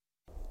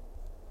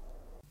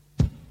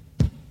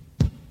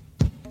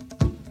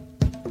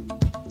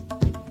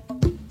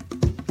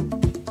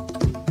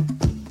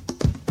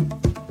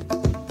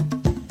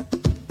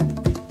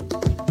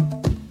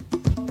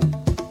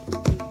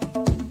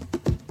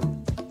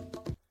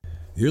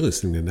You're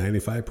listening to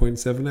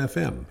 95.7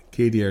 FM,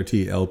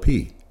 KDRT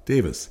LP,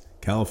 Davis,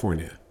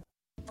 California.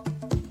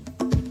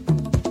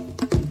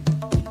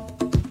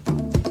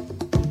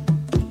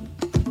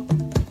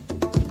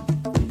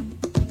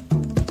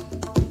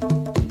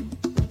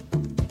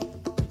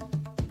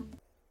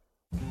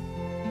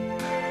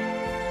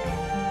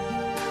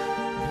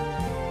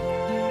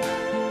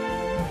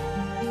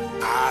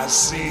 I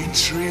see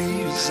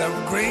trees of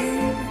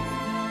green,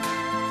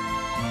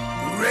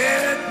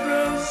 red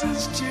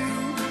roses too.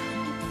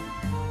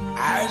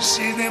 I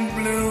see them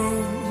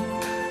bloom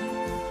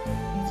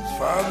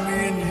for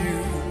me and you.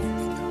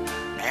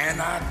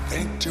 And I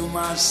think to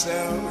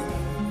myself,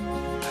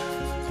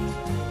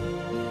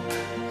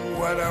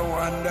 what a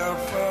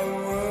wonderful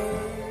world.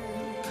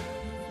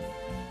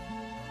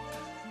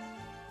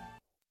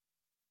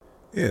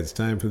 It's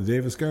time for the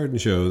Davis Garden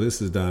Show.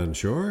 This is Don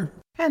Shore.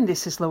 And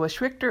this is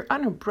Lois Richter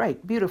on a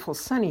bright, beautiful,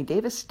 sunny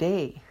Davis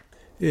day.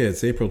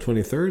 It's April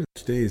 23rd.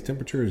 Today's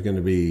temperature is going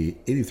to be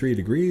 83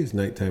 degrees,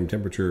 nighttime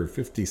temperature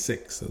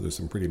 56. So there's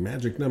some pretty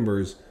magic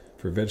numbers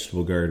for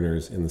vegetable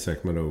gardeners in the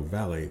Sacramento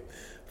Valley.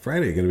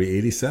 Friday going to be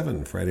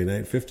 87, Friday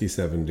night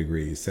 57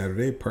 degrees.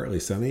 Saturday partly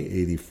sunny,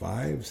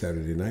 85.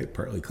 Saturday night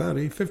partly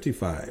cloudy,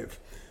 55.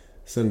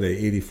 Sunday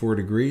 84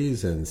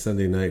 degrees and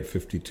Sunday night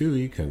 52.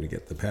 You kind of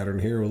get the pattern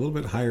here. A little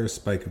bit higher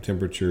spike of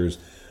temperatures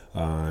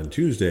on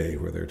Tuesday,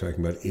 where they're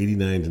talking about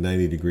 89 to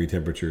 90 degree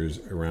temperatures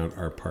around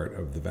our part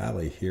of the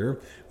valley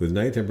here, with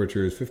night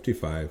temperatures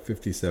 55,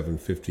 57,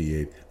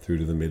 58 through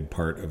to the mid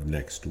part of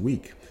next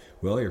week.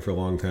 Well, if you're a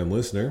long-time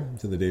listener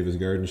to the Davis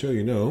Garden Show,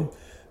 you know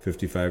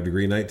 55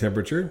 degree night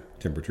temperature.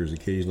 Temperatures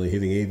occasionally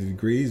hitting 80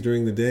 degrees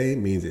during the day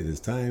means it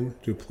is time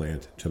to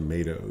plant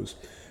tomatoes.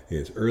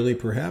 It's early,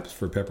 perhaps,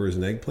 for peppers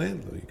and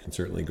eggplant, though you can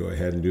certainly go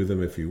ahead and do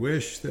them if you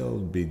wish. They'll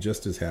be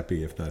just as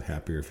happy, if not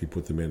happier, if you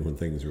put them in when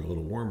things are a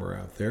little warmer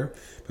out there.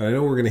 But I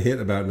know we're going to hit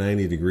about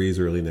 90 degrees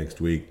early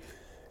next week,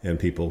 and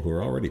people who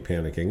are already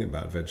panicking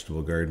about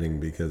vegetable gardening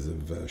because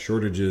of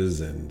shortages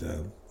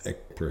and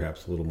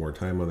perhaps a little more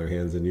time on their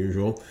hands than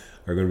usual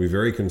are going to be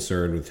very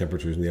concerned with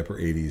temperatures in the upper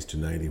 80s to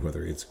 90,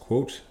 whether it's,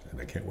 quote,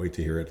 and I can't wait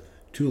to hear it,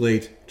 too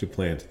late to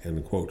plant,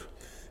 end quote.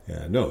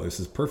 No, this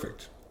is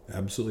perfect.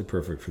 Absolutely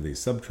perfect for these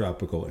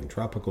subtropical and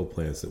tropical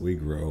plants that we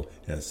grow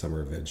as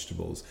summer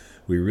vegetables.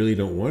 We really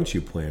don't want you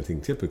planting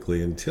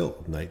typically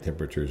until night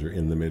temperatures are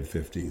in the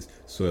mid-50s.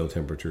 Soil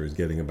temperature is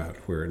getting about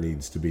where it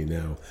needs to be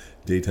now.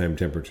 Daytime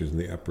temperatures in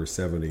the upper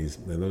 70s.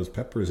 And those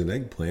peppers and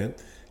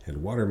eggplant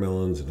and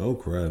watermelons and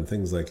okra and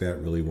things like that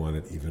really want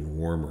it even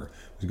warmer.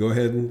 So go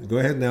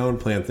ahead now and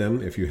plant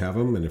them if you have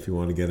them and if you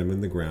want to get them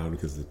in the ground,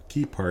 because the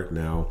key part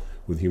now,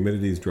 with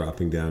humidities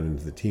dropping down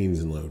into the teens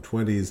and low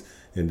 20s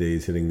and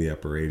days hitting the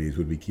upper 80s,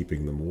 would be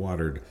keeping them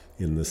watered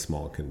in the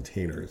small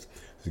containers.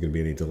 If there's going to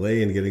be any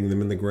delay in getting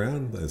them in the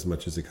ground, as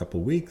much as a couple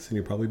weeks, and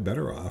you're probably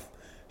better off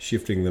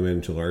shifting them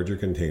into larger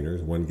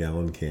containers, 1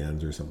 gallon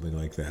cans or something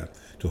like that,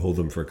 to hold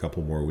them for a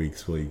couple more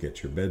weeks while you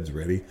get your beds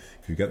ready.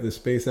 If you've got this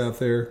space out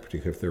there,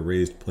 particularly if they're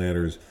raised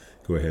planters,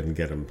 go ahead and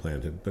get them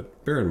planted.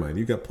 But bear in mind,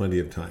 you've got plenty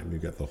of time.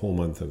 You've got the whole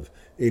month of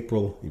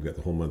April, you've got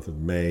the whole month of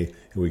May,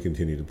 and we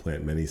continue to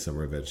plant many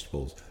summer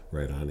vegetables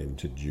right on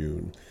into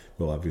June.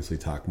 We'll obviously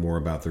talk more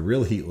about the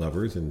real heat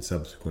lovers in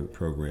subsequent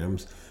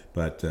programs,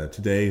 but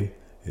today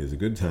is a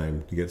good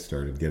time to get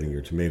started getting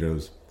your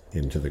tomatoes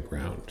into the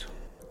ground.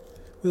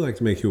 We'd like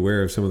to make you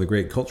aware of some of the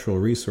great cultural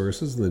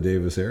resources in the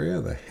Davis area.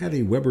 The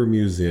Hattie Weber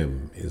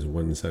Museum is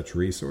one such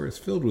resource,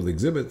 filled with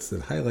exhibits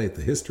that highlight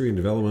the history and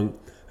development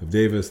of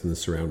Davis and the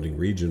surrounding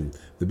region.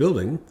 The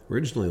building,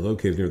 originally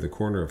located near the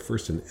corner of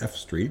 1st and F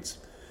Streets,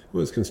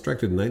 was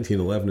constructed in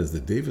 1911 as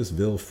the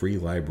Davisville Free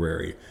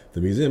Library.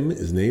 The museum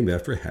is named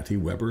after Hattie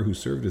Weber, who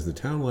served as the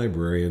town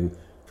librarian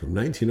from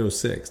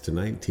 1906 to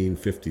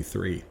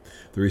 1953.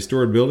 The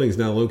restored building is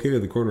now located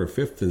at the corner of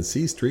 5th and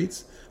C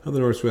Streets on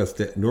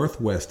the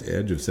northwest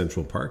edge of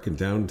Central Park in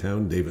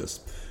downtown Davis.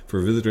 For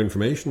visitor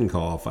information,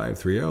 call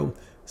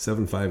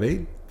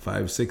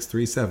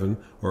 530-758-5637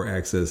 or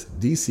access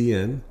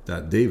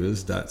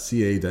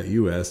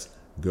dcn.davis.ca.us.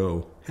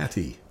 Go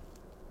Hattie!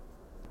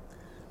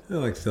 I'd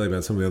like to tell you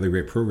about some of the other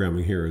great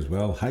programming here as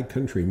well. High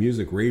Country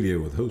Music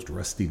Radio with host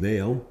Rusty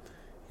Nail.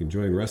 You can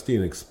join Rusty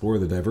and explore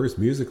the diverse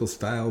musical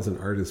styles and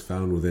artists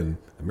found within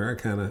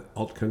Americana,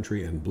 alt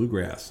country, and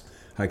bluegrass.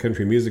 High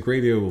Country Music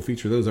Radio will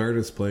feature those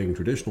artists playing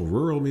traditional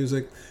rural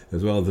music,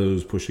 as well as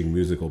those pushing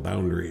musical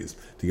boundaries.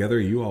 Together,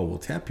 you all will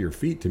tap your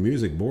feet to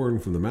music born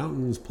from the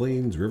mountains,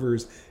 plains,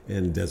 rivers,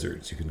 and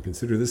deserts. You can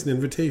consider this an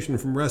invitation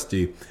from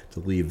Rusty to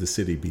leave the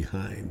city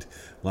behind.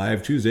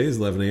 Live Tuesdays,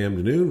 11 a.m.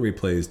 to noon,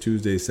 replays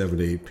Tuesdays, 7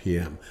 to 8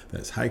 p.m.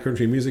 That's High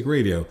Country Music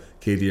Radio,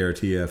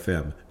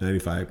 KDRT-FM,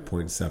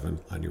 95.7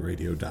 on your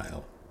radio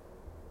dial.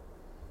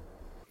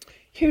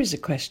 Here's a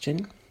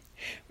question.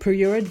 Per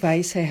your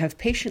advice, I have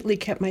patiently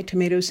kept my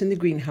tomatoes in the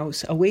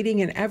greenhouse,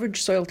 awaiting an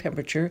average soil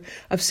temperature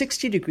of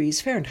 60 degrees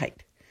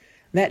Fahrenheit.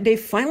 That day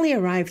finally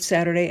arrived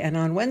Saturday, and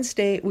on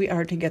Wednesday, we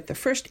are to get the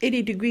first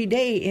 80-degree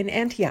day in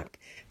Antioch.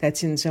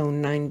 That's in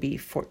Zone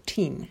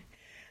 9B14.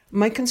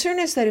 My concern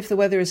is that if the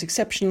weather is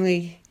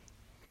exceptionally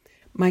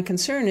My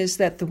concern is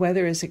that the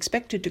weather is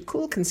expected to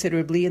cool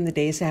considerably in the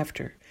days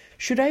after.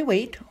 Should I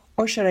wait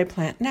or should I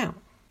plant now?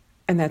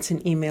 And that's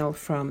an email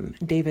from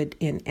David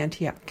in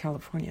Antioch,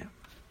 California.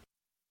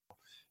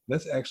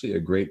 That's actually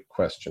a great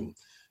question.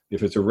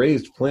 If it's a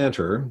raised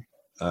planter,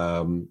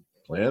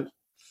 plant,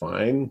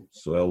 fine,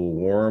 soil will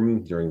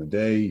warm during the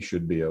day, you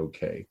should be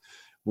okay.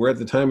 We're at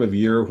the time of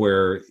year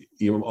where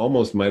you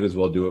almost might as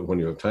well do it when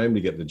you have time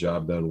to get the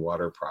job done,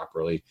 water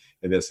properly.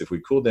 And yes, if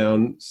we cool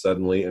down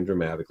suddenly and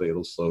dramatically,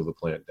 it'll slow the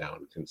plant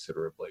down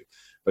considerably.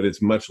 But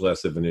it's much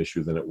less of an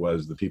issue than it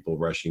was the people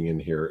rushing in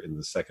here in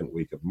the second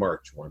week of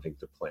March wanting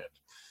to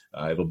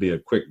plant. It'll be a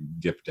quick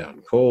dip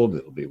down cold.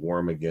 It'll be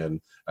warm again.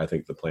 I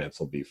think the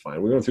plants will be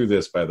fine. We went through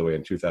this, by the way,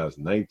 in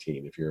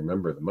 2019. If you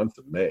remember, the month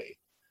of May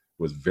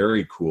was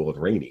very cool and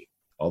rainy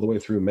all the way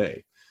through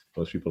May.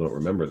 Most people don't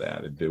remember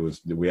that.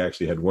 We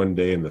actually had one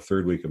day in the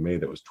third week of May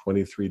that was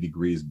 23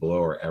 degrees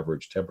below our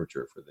average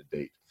temperature for the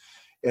date.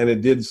 And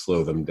it did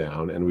slow them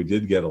down, and we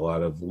did get a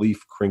lot of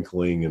leaf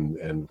crinkling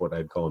and what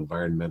I'd call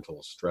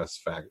environmental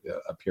stress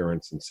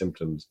appearance and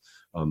symptoms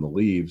on the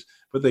leaves,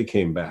 but they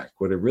came back.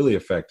 What it really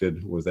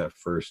affected was that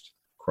first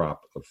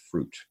crop of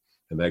fruit,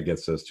 and that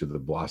gets us to the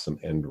blossom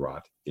end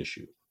rot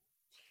issue.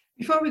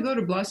 Before we go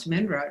to blossom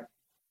end rot,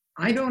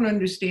 I don't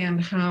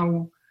understand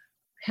how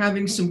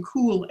having some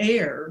cool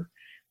air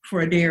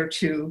for a day or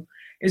two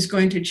is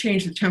going to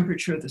change the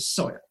temperature of the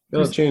soil.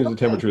 It'll change the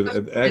temperature.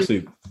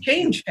 Actually,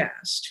 change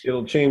fast.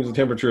 It'll change the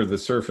temperature of the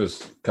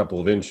surface a couple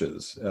of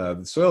inches.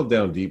 The soil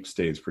down deep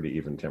stays pretty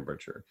even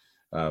temperature.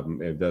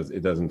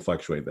 It doesn't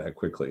fluctuate that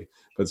quickly.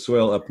 But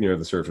soil up near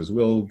the surface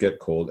will get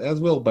cold, as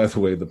will, by the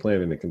way, the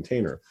plant in a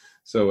container.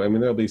 So, I mean,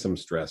 there'll be some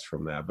stress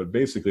from that. But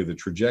basically, the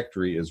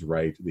trajectory is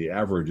right. The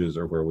averages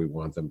are where we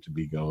want them to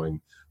be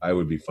going. I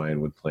would be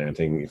fine with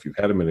planting. If you've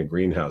had them in a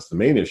greenhouse, the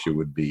main issue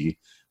would be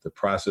the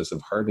process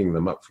of hardening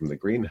them up from the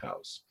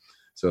greenhouse.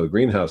 So the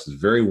greenhouse is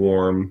very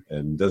warm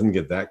and doesn't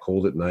get that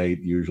cold at night,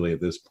 usually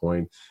at this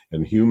point,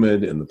 and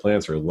humid, and the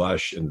plants are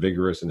lush and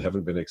vigorous and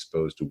haven't been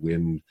exposed to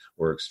wind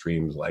or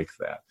extremes like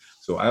that.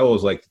 So I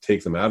always like to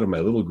take them out of my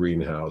little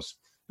greenhouse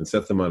and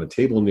set them on a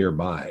table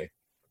nearby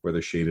where they're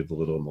shaded a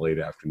little in the late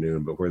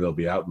afternoon, but where they'll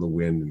be out in the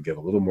wind and get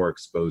a little more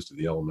exposed to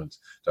the elements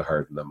to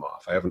harden them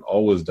off. I haven't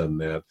always done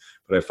that,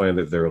 but I find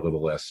that they're a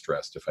little less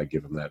stressed if I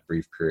give them that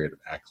brief period of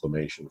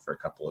acclimation for a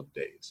couple of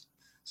days.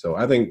 So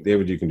I think,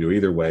 David, you can do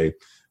either way.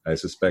 I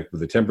suspect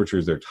with the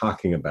temperatures they're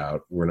talking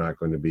about, we're not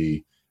going to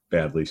be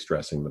badly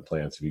stressing the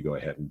plants if you go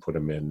ahead and put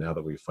them in now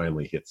that we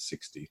finally hit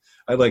 60.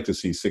 I'd like to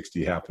see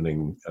 60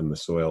 happening on the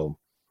soil,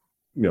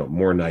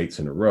 more nights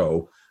in a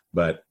row,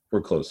 but we're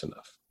close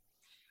enough.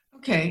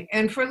 Okay,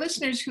 and for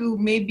listeners who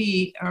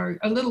maybe are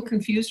a little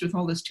confused with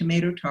all this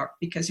tomato talk,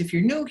 because if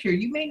you're new here,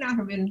 you may not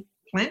have been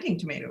planting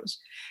tomatoes.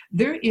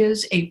 There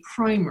is a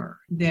primer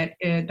that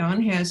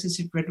Don has. It's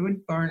at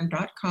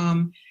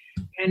redwoodbarn.com,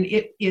 and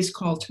it is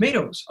called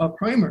Tomatoes, a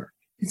Primer.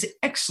 It's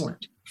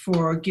excellent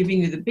for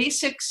giving you the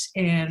basics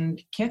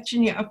and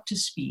catching you up to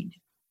speed.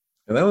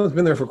 And that one's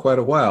been there for quite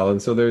a while,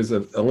 and so there's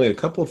only a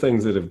couple of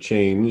things that have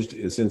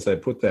changed since I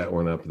put that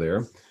one up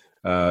there.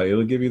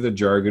 It'll give you the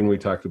jargon we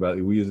talked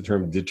about. We use the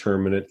term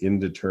determinate,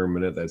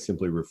 indeterminate. That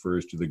simply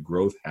refers to the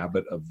growth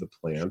habit of the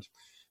plant.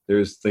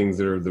 There's things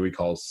that we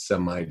call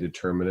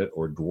semi-determinate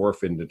or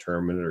dwarf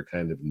indeterminate or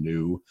kind of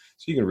new.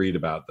 So you can read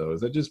about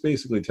those. That just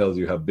basically tells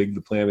you how big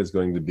the plant is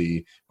going to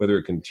be, whether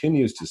it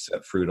continues to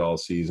set fruit all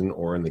season,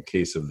 or in the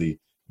case of the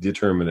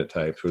determinate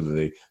types, whether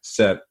they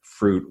set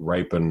fruit,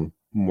 ripen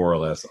more or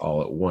less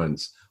all at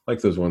once,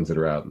 like those ones that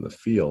are out in the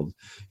field.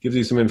 Gives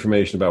you some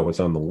information about what's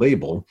on the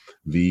label,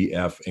 V,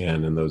 F,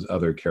 N, and those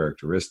other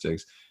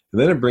characteristics. And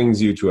then it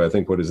brings you to, I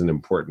think, what is an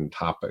important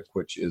topic,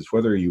 which is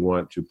whether you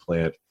want to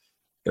plant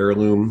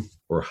heirloom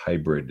or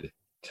hybrid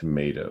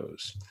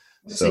tomatoes.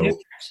 So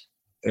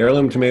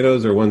heirloom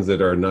tomatoes are ones that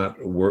are not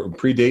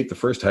predate the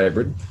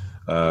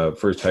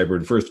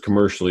first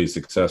commercially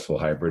successful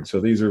hybrid. So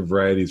these are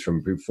varieties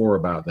from before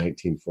about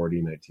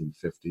 1940,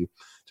 1950.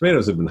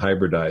 Tomatoes have been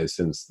hybridized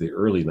since the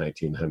early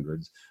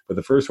 1900s, but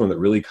the first one that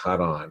really caught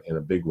on in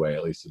a big way,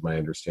 at least is my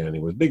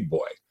understanding, was Big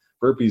Boy.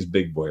 Burpee's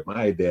Big Boy.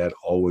 My dad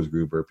always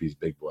grew Burpee's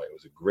Big Boy. It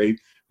was a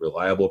great,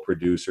 reliable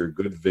producer,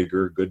 good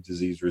vigor, good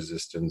disease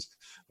resistance,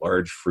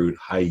 large fruit,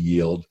 high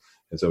yield.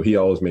 And so he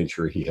always made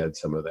sure he had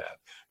some of that.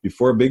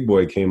 Before Big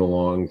Boy came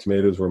along,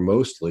 tomatoes were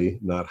mostly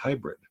not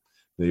hybrid.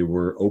 They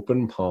were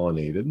open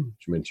pollinated,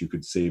 which meant you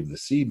could save the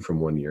seed from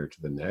one year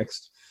to the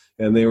next.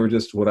 And they were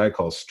just what I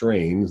call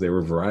strains. They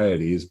were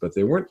varieties, but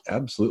they weren't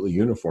absolutely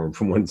uniform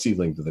from one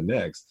seedling to the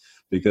next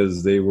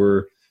because they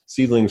were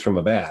seedlings from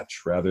a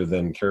batch rather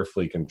than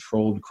carefully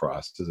controlled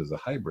crosses as a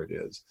hybrid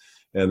is.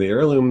 And the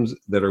heirlooms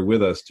that are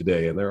with us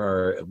today, and there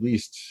are at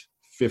least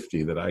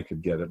 50 that I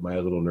could get at my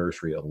little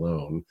nursery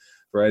alone,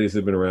 varieties that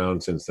have been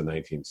around since the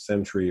 19th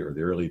century or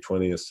the early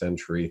 20th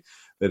century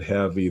that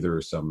have either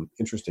some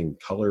interesting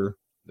color,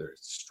 they're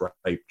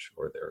striped,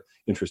 or they're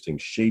interesting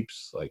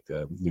shapes, like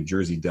New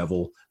Jersey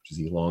Devil, which is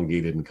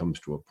elongated and comes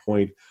to a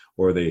point,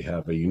 or they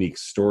have a unique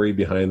story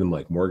behind them,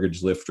 like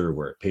Mortgage Lifter,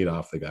 where it paid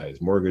off the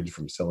guy's mortgage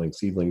from selling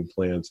seedling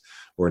plants,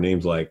 or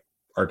names like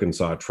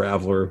Arkansas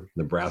Traveler,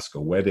 Nebraska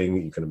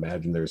Wedding. You can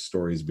imagine there's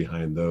stories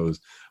behind those,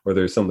 or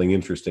there's something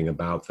interesting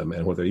about them.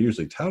 And what they're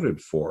usually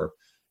touted for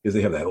is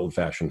they have that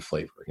old-fashioned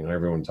flavor.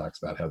 Everyone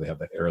talks about how they have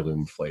that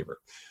heirloom flavor.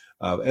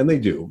 And they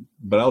do,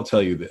 but I'll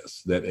tell you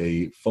this, that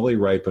a fully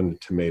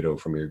ripened tomato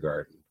from your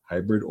garden,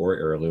 hybrid or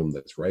heirloom,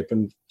 that's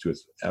ripened to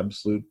its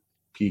absolute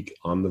peak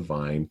on the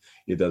vine,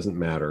 it doesn't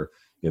matter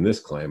in this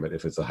climate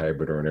if it's a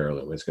hybrid or an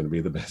heirloom. It's going to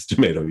be the best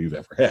tomato you've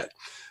ever had.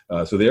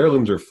 So the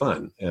heirlooms are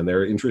fun, and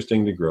they're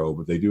interesting to grow,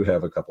 but they do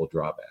have a couple of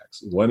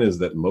drawbacks. One is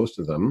that most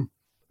of them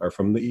are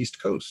from the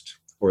East Coast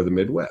or the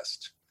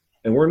Midwest,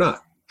 and we're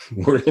not.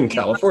 We're in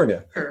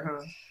California.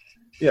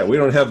 Yeah, we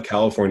don't have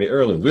California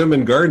heirlooms. We haven't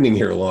been gardening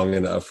here long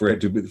enough for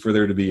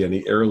there to be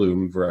any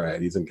heirloom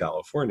varieties in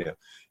California.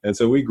 And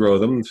so we grow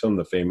them. Some of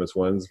the famous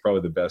ones,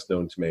 probably the best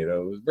known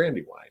tomato is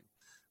Brandywine.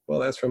 Well,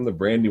 that's from the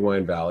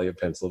Brandywine Valley of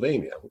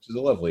Pennsylvania, which is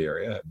a lovely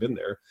area. I've been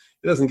there.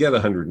 It doesn't get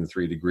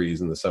 103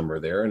 degrees in the summer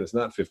there, and it's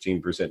not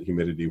 15%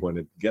 humidity when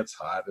it gets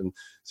hot. And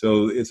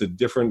so it's a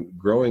different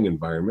growing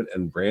environment,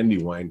 and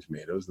Brandywine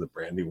tomatoes in the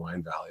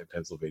Brandywine Valley of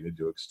Pennsylvania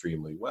do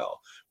extremely well.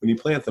 When you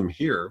plant them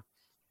here,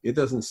 it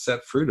doesn't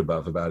set fruit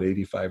above about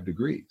 85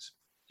 degrees.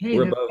 Hey,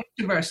 the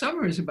rest of our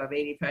summer is above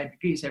 85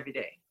 degrees every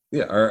day.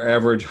 Yeah, our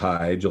average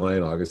high, July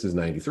and August, is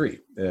 93.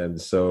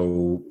 And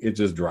so it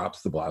just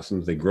drops the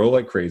blossoms. They grow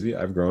like crazy.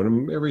 I've grown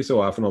them every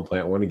so often. I'll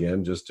plant one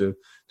again just to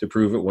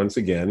prove it once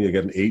again. You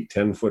get an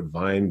 8-10 foot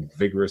vine,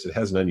 vigorous. It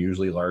has an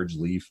unusually large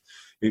leaf.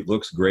 It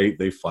looks great.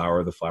 They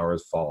flower. The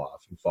flowers fall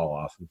off and fall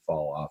off and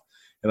fall off.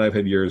 And I've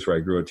had years where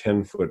I grew a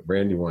 10-foot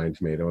Brandywine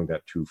tomato and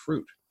got 2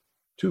 fruit.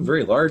 2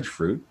 very large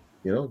fruit,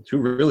 2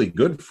 really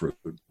good fruit.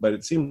 But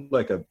it seemed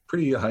like a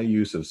pretty high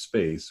use of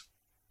space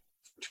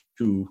for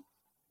 2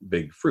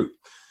 big fruit.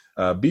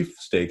 Beef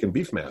steak and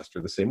beef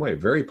master the same way,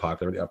 very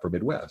popular in the upper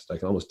Midwest. I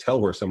can almost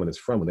tell where someone is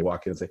from when they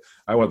walk in and say,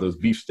 I want those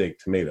beef steak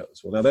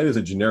tomatoes. Well, now that is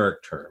a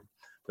generic term,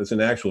 but it's an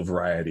actual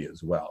variety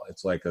as well.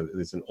 It's like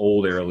it's an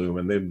old heirloom,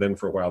 and then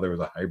for a while there was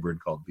a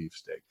hybrid called beef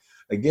steak.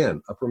 Again,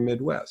 upper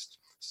Midwest.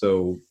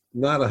 So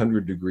not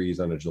 100 degrees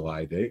on a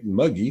July day,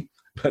 muggy,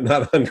 but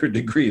not 100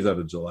 degrees on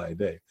a July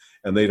day.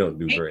 And they don't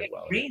do very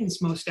well. It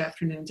rains most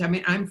afternoons. I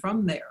mean, I'm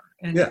from there.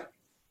 And yeah.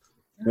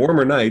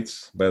 Warmer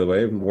nights, by the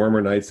way, warmer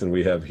nights than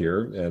we have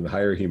here, and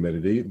higher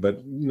humidity,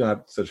 but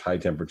not such high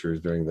temperatures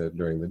during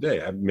the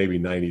day. Maybe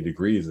 90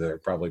 degrees. They're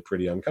probably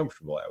pretty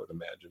uncomfortable, I would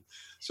imagine.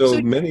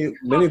 So many of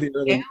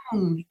the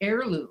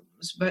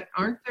heirlooms, but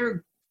aren't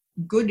there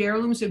good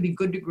heirlooms that'd be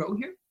good to grow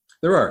here?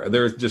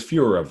 There's just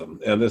fewer of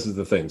them. And this is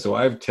the thing. So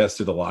I've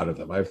tested a lot of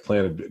them. I've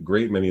planted a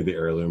great many of the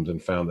heirlooms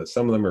and found that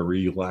some of them are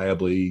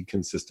reliably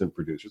consistent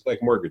producers,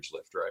 like Mortgage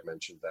Lifter. I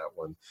mentioned that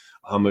one.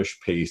 Amish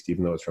Paste,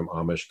 even though it's from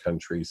Amish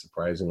country,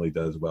 surprisingly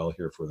does well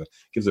here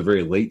gives a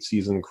very late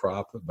season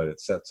crop, but it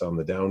sets on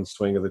the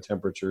downswing of the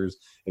temperatures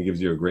and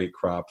gives you a great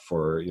crop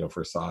for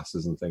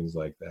sauces and things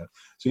like that.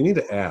 So you need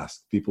to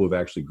ask people who've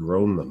actually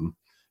grown them,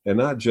 and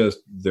not just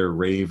their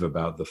rave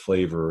about the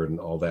flavor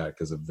and all that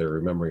because they're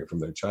remembering it from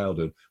their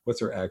childhood. What's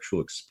their actual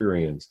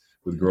experience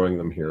with growing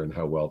them here and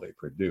how well they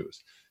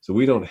produce? So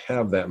we don't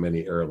have that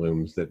many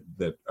heirlooms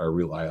that are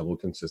reliable,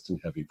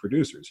 consistent, heavy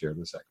producers here in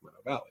the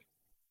Sacramento Valley.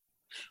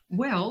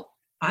 Well,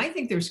 I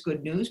think there's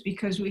good news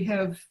because we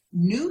have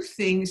new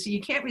things. You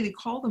can't really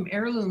call them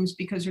heirlooms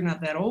because they're not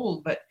that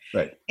old, but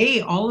right.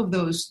 All of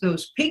those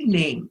pig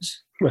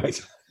names.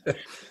 Right.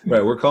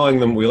 Right.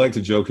 We like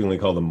to jokingly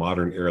call them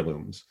modern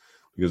heirlooms,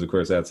 because, of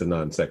course, that's a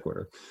non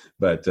sequitur.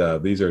 But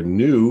these are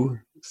new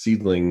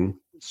seedling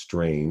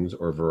strains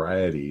or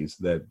varieties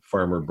that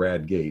farmer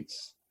Brad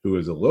Gates, who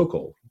is a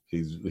local,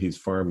 he's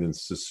farmed in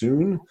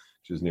Sassoon,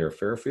 which is near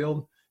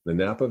Fairfield, the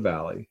Napa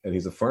Valley, and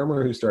he's a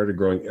farmer who started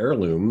growing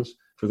heirlooms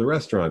for the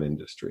restaurant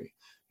industry.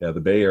 Yeah,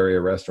 the Bay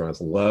Area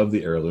restaurants love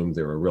the heirlooms.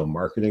 They're a real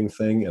marketing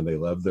thing, and they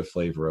love the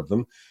flavor of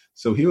them.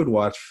 So he would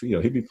watch,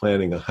 he'd be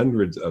planting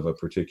hundreds of a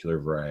particular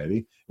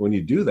variety. When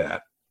you do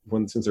that,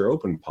 since they're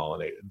open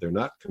pollinated, they're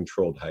not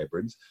controlled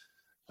hybrids,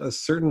 a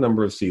certain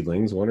number of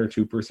seedlings, 1 or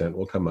 2%,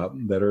 will come up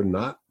that are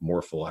not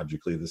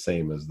morphologically the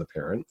same as the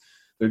parent.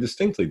 They're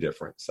distinctly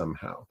different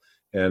somehow.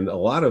 And a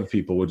lot of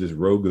people would just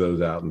rogue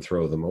those out and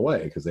throw them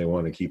away because they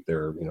want to keep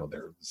their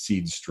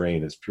seed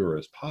strain as pure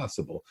as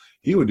possible.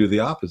 He would do the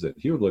opposite.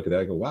 He would look at that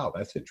and go, wow,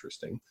 that's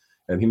interesting.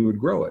 And he would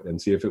grow it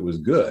and see if it was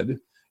good.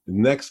 The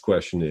next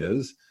question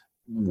is,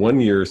 1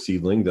 year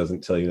seedling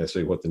doesn't tell you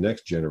necessarily what the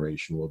next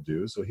generation will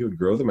do. So he would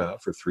grow them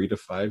out for 3 to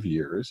 5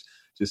 years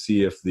to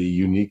see if the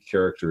unique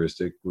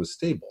characteristic was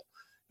stable.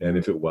 And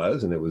if it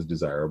was, and it was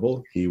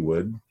desirable, he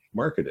would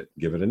market it,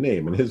 give it a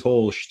name. And his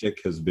whole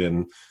shtick has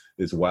been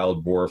his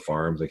wild boar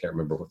farms. I can't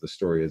remember what the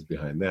story is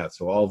behind that.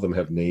 So all of them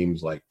have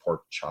names like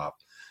pork chop,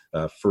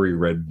 furry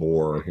red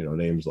boar,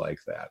 names like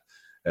that.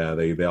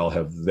 They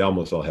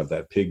almost all have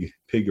that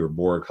pig or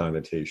boar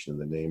connotation in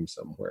the name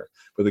somewhere.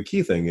 But the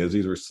key thing is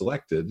these were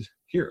selected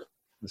here.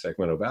 the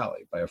Sacramento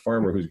Valley by a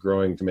farmer who's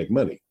growing to make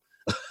money.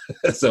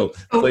 So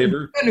Oh,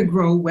 flavor. it's going to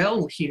grow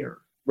well here.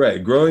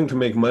 Right, growing to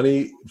make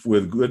money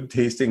with good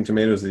tasting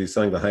tomatoes that he's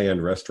selling to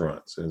high-end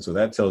restaurants. And so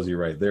that tells you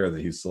right there that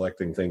he's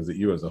selecting things that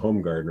you as a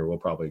home gardener will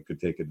probably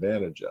could take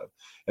advantage of.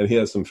 And he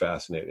has some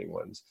fascinating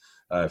ones.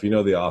 If you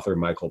know the author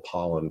Michael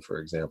Pollan, for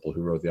example,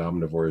 who wrote The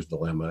Omnivore's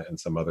Dilemma and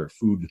some other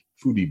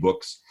foodie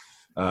books,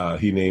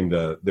 he named,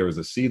 there was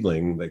a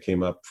seedling that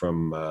came up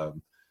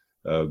from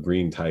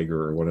Green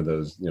Tiger or one of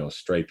those,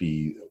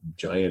 stripy,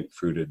 giant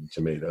fruited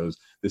tomatoes.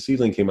 The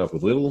seedling came up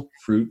with little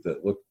fruit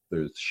that looked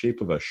the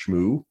shape of a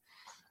shmoo.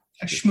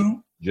 A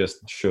shmoo?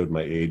 Just showed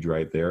my age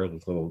right there.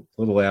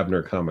 Little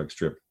Abner comic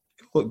strip.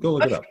 Go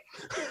look it up.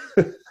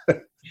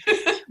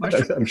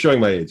 I'm showing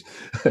my age.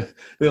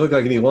 They look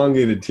like an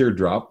elongated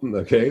teardrop,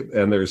 okay?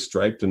 And they're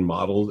striped and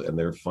mottled, and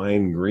they're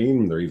fine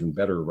green. They're even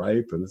better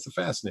ripe, and it's a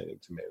fascinating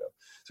tomato.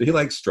 So he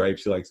likes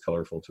stripes. He likes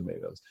colorful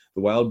tomatoes.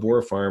 The Wild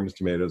Boar Farms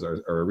tomatoes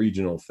are a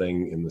regional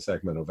thing in the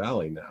Sacramento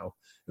Valley now.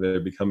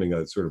 They're becoming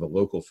a sort of a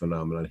local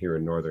phenomenon here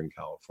in Northern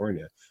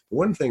California. But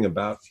one thing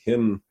about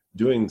him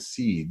doing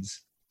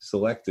seeds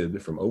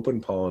selected from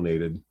open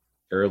pollinated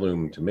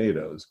heirloom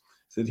tomatoes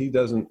is that he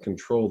doesn't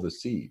control the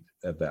seed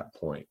at that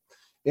point.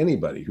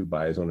 Anybody who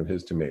buys one of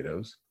his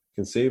tomatoes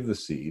can save the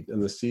seed,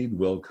 and the seed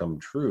will come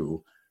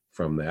true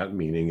from that,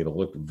 meaning it'll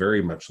look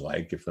very much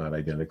like, if not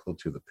identical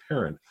to, the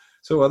parent.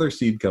 So other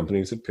seed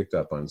companies have picked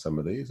up on some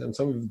of these, and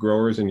some of the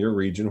growers in your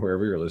region,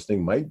 wherever you're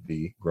listening, might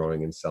be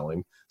growing and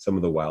selling some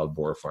of the Wild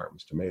Boar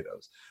Farms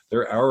tomatoes.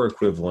 They're our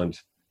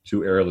equivalent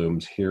to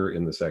heirlooms here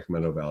in the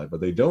Sacramento Valley, but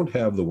they don't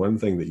have the one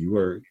thing that you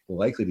are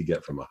likely to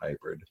get from a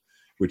hybrid,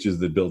 which is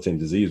the built-in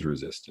disease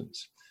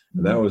resistance.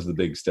 And that was the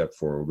big step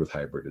forward with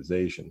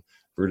hybridization.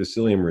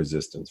 Verticillium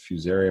resistance,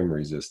 fusarium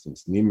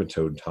resistance,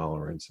 nematode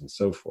tolerance, and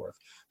so forth.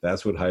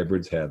 That's what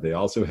hybrids had. They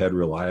also had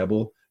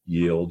reliable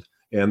yield,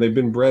 and they've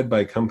been bred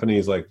by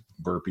companies like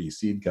Burpee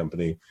Seed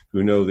Company,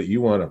 who know that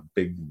you want a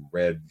big,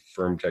 red,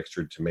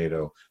 firm-textured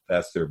tomato.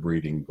 That's their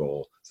breeding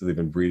goal. So they've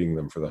been breeding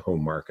them for the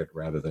home market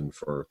rather than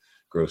for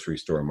grocery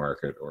store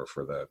market or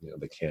for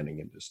the canning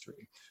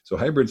industry. So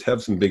hybrids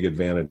have some big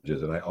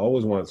advantages, and I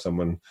always want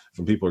someone,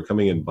 when people are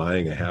coming in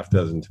buying a half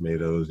dozen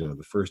tomatoes,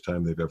 the first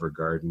time they've ever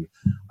gardened,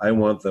 I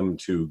want them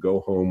to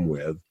go home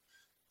with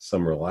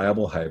some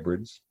reliable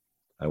hybrids.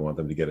 I want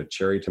them to get a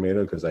cherry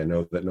tomato because I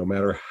know that no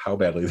matter how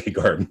badly they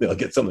garden, they'll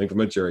get something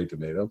from a cherry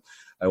tomato.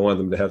 I want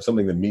them to have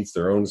something that meets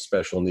their own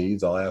special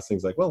needs. I'll ask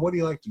things like, well, what do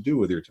you like to do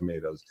with your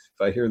tomatoes?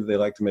 If I hear that they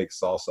like to make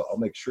salsa, I'll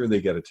make sure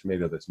they get a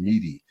tomato that's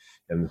meaty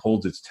and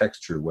holds its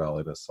texture well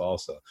in a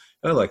salsa.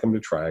 And I'd like them to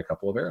try a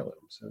couple of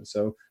heirlooms. And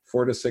so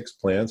 4 to 6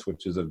 plants,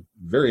 which is a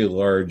very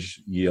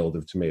large yield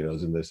of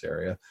tomatoes in this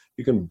area,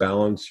 you can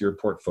balance your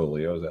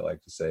portfolio, as I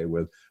like to say,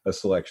 with a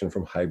selection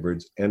from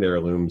hybrids and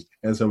heirlooms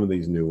and some of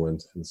these new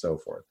ones and so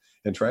forth.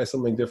 And try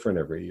something different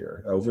every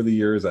year. Over the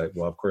years, of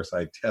course,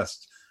 I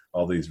test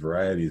all these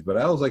varieties, but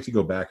I always like to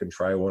go back and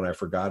try one I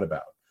forgot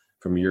about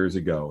from years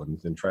ago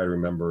and try to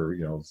remember,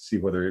 see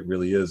whether it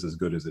really is as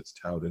good as it's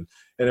touted.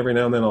 And every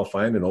now and then I'll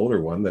find an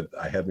older one that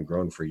I hadn't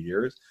grown for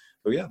years.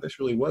 So yeah, this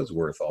really was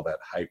worth all that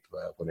hype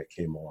when it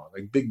came along.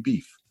 Like Big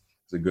Beef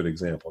is a good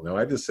example. Now,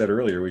 I just said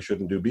earlier we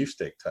shouldn't do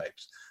beefsteak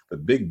types,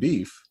 but Big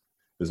Beef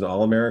is an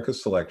all-America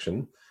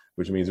selection,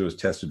 which means it was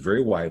tested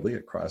very widely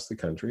across the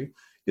country.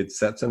 It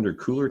sets under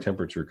cooler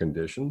temperature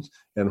conditions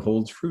and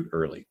holds fruit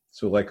early.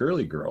 So like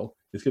Early Girl,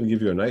 it's going to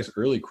give you a nice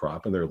early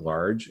crop, and they're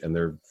large and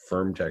they're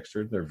firm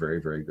textured. They're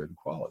very, very good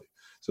quality.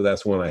 So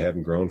that's one I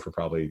hadn't grown for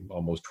probably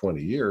almost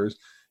 20 years.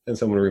 And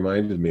someone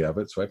reminded me of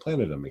it, so I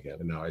planted them again.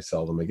 And now I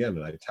sell them again,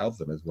 and I tout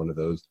them as one of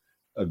those,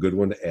 a good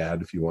one to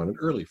add if you want an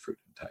early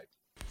fruited type.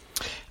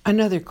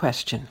 Another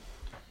question.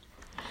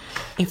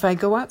 If I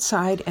go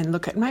outside and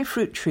look at my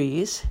fruit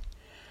trees,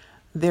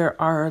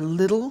 there are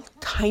little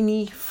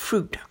tiny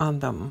fruit on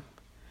them,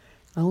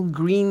 little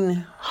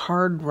green,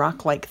 hard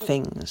rock-like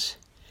things.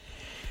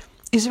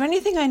 Is there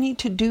anything I need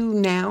to do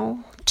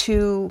now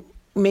to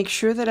make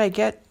sure that I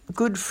get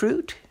good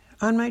fruit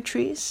on my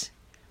trees?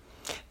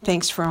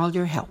 Thanks for all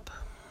your help.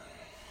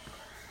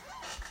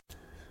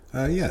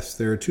 Yes,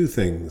 there are two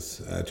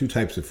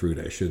types of fruit,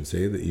 I should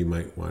say, that you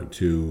might want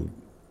to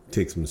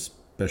take some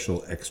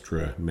special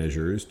extra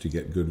measures to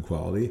get good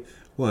quality.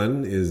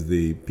 One is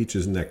the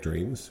peaches and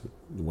nectarines,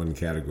 one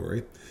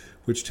category,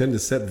 which tend to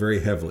set very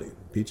heavily.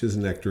 Peaches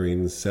and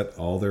nectarines set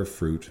all their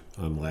fruit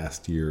on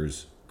last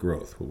year's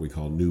growth, what we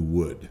call new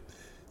wood.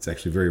 It's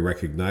actually very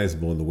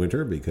recognizable in the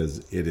winter because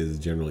it is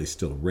generally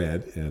still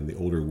red and the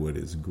older wood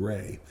is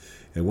gray.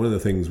 And one of the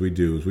things we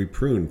do is we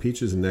prune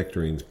peaches and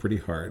nectarines pretty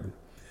hard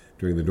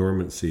during the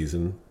dormant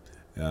season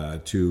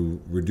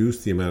to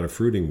reduce the amount of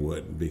fruiting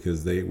wood,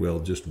 because they will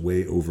just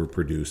way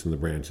overproduce and the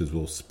branches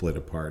will split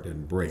apart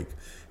and break.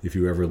 If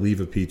you ever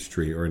leave a peach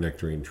tree or a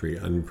nectarine tree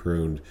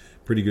unpruned,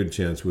 pretty good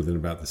chance within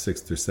about the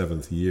 6th or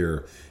 7th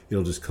year,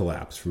 it'll just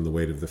collapse from the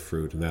weight of the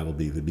fruit, and that'll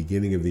be the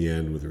beginning of the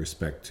end with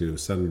respect to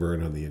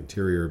sunburn on the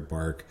interior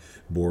bark,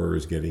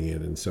 borers getting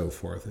in, and so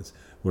forth. It's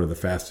one of the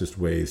fastest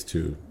ways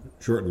to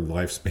shorten the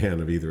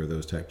lifespan of either of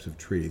those types of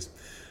trees.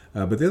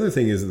 But the other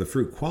thing is that the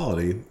fruit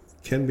quality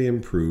can be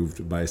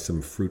improved by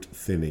some fruit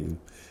thinning.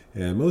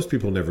 And most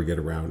people never get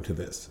around to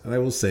this. And I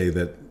will say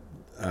that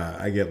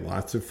I get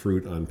lots of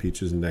fruit on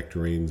peaches and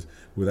nectarines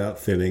without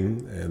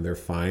thinning, and they're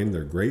fine,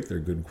 they're great, they're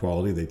good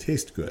quality, they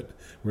taste good.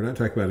 We're not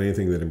talking about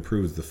anything that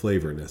improves the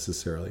flavor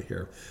necessarily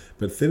here.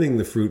 But thinning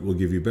the fruit will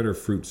give you better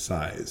fruit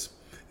size,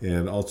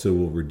 and also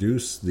will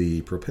reduce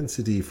the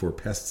propensity for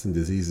pests and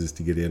diseases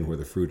to get in where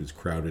the fruit is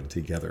crowded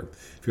together.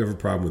 If you have a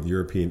problem with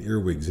European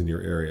earwigs in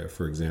your area,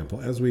 for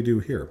example, as we do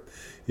here,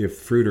 if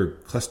fruit are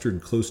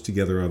clustered close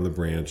together on the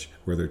branch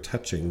where they're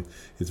touching,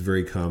 it's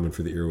very common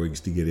for the earwigs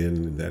to get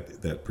in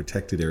that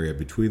protected area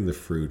between the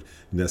fruit,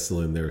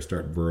 nestle in there,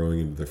 start burrowing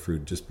into the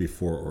fruit just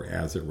before or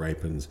as it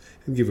ripens,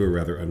 and give you a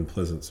rather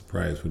unpleasant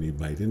surprise when you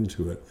bite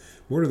into it.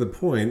 More to the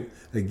point,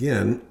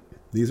 again,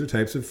 these are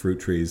types of fruit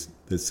trees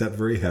that set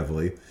very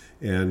heavily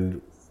and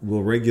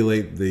will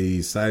regulate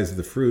the size of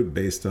the fruit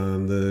based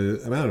on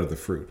the amount of the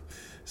fruit.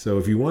 So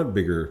if you want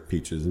bigger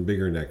peaches and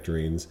bigger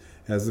nectarines,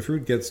 as the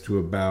fruit gets to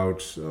about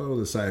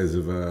the size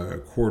of a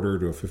quarter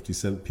to a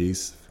 50-cent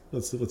piece,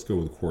 let's go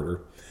with a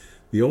quarter.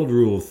 The old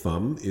rule of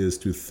thumb is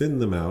to thin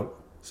them out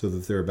so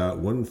that they're about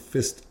 1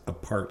 fist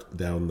apart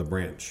down the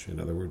branch. In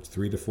other words,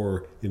 3 to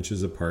 4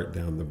 inches apart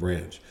down the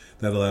branch.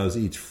 That allows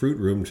each fruit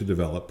room to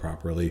develop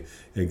properly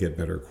and get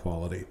better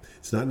quality.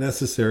 It's not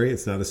necessary.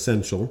 It's not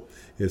essential.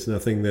 It's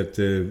nothing that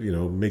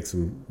makes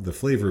the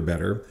flavor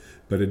better,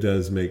 but it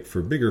does make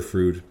for bigger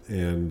fruit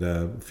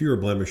and fewer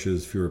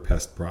blemishes, fewer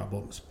pest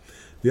problems.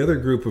 The other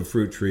group of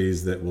fruit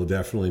trees that will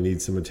definitely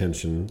need some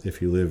attention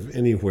if you live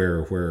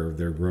anywhere where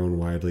they're grown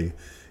widely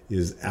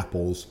is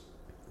apples,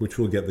 which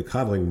will get the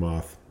codling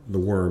moth, the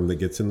worm that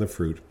gets in the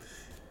fruit,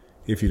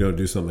 if you don't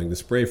do something to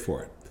spray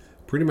for it.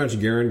 Pretty much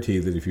guarantee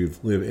that if you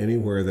live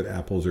anywhere that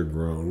apples are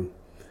grown,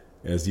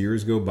 as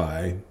years go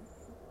by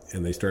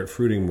and they start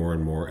fruiting more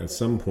and more, at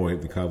some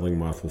point the codling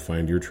moth will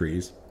find your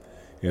trees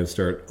and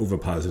start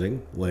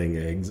ovipositing, laying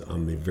eggs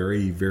on the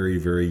very, very,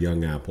 very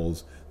young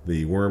apples.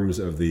 The worms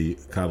of the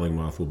codling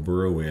moth will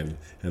burrow in,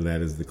 and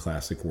that is the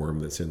classic worm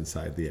that's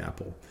inside the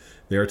apple.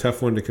 They're a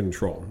tough one to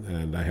control,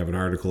 and I have an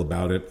article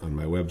about it on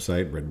my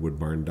website,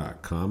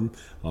 redwoodbarn.com.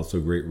 Also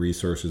great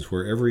resources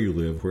wherever you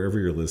live, wherever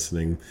you're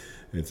listening.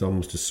 It's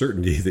almost a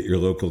certainty that your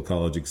local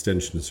college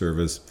extension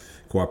service,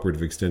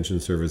 cooperative extension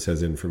service,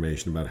 has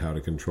information about how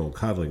to control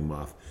codling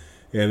moth.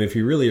 And if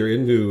you really are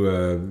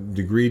into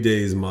degree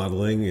days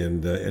modeling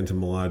and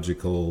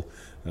entomological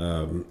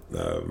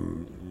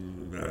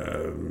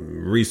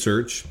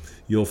research,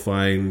 you'll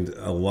find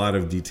a lot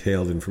of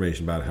detailed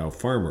information about how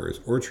farmers,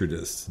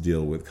 orchardists,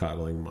 deal with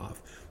codling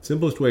moth.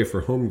 Simplest way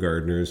for home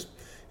gardeners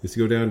is to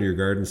go down to your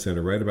garden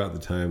center right about the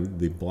time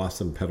the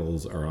blossom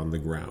petals are on the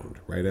ground,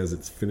 right as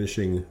it's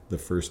finishing the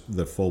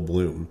full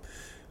bloom.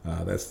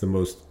 That's the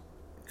most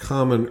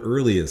common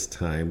earliest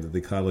time that the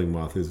codling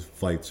moth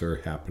flights are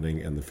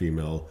happening and the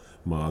female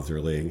moths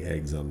are laying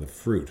eggs on the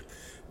fruit.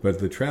 But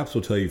the traps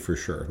will tell you for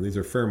sure. These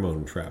are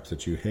pheromone traps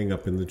that you hang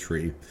up in the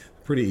tree.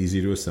 Pretty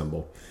easy to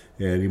assemble.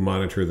 And you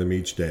monitor them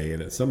each day.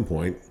 And at some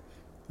point,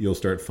 you'll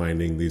start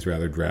finding these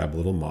rather drab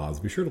little moths.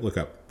 Be sure to look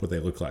up what they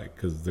look like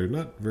because they're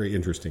not very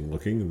interesting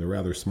looking and they're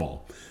rather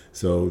small.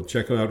 So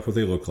check out what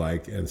they look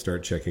like and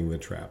start checking the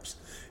traps.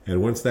 And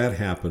once that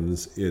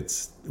happens,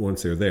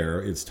 once they're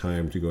there, it's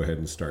time to go ahead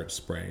and start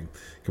spraying.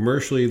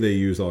 Commercially, they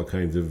use all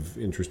kinds of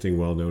interesting,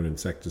 well-known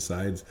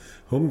insecticides.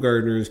 Home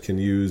gardeners can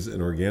use an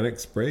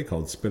organic spray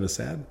called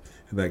spinosad,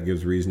 and that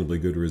gives reasonably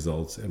good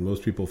results. And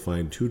most people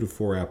find 2 to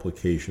 4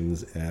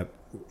 applications at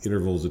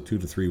intervals of 2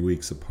 to 3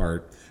 weeks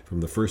apart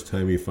from the first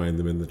time you find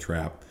them in the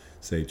trap.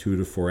 Say 2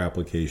 to 4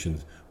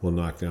 applications will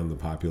knock down the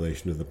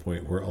population to the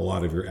point where a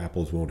lot of your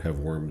apples won't have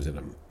worms in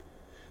them.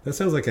 That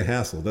sounds like a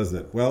hassle, doesn't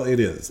it? Well, it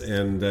is.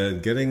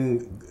 And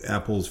getting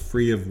apples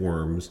free of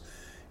worms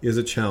is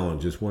a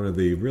challenge. It's one of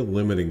the real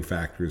limiting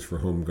factors for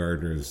home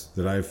gardeners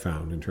that I've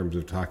found in terms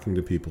of talking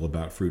to people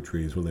about fruit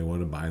trees when they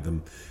want to buy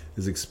them,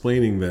 is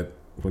explaining that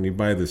when you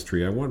buy this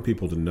tree, I want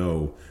people to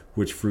know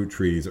which fruit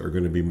trees are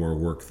going to be more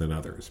work than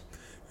others.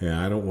 And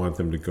I don't want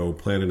them to go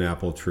plant an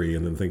apple tree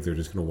and then think they're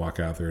just going to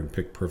walk out there and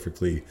pick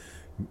perfectly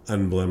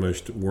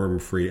unblemished,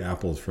 worm-free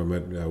apples from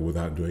it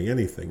without doing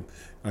anything.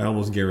 I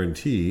almost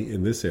guarantee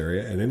in this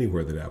area and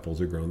anywhere that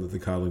apples are grown that the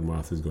codling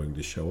moth is going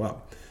to show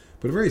up.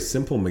 But a very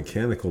simple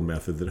mechanical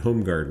method that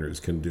home gardeners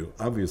can do,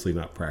 obviously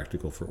not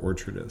practical for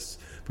orchardists,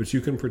 but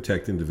you can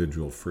protect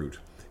individual fruit.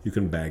 You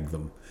can bag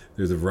them.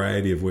 There's a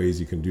variety of ways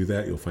you can do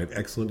that. You'll find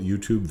excellent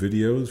YouTube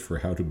videos for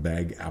how to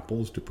bag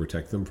apples to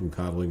protect them from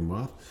codling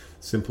moth.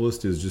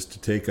 Simplest is just to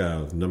take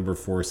a number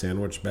 4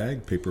 sandwich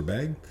bag, paper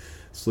bag,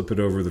 slip it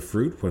over the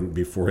fruit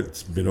before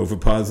it's been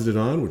oviposited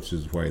on, which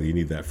is why you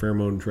need that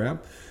pheromone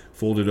trap.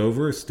 Fold it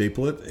over,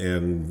 staple it,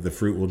 and the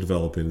fruit will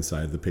develop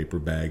inside the paper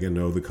bag. And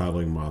no, the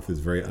codling moth is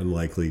very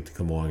unlikely to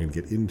come along and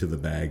get into the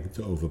bag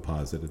to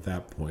oviposit at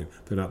that point.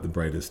 They're not the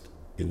brightest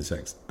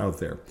insects out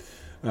there.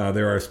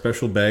 There are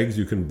special bags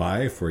you can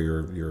buy for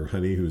your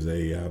honey who's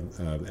a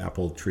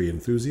apple tree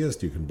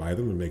enthusiast. You can buy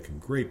them and make a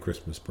great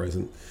Christmas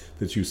present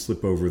that you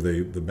slip over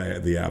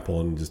the apple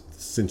and just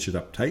cinch it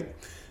up tight.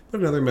 But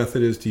another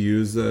method is to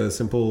use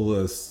simple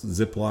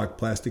Ziploc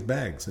plastic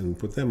bags and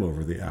put them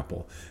over the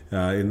apple.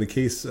 In the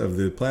case of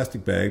the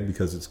plastic bag,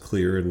 because it's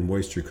clear and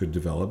moisture could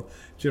develop,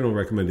 general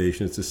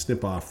recommendation is to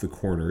snip off the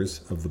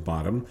corners of the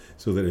bottom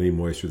so that any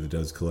moisture that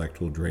does collect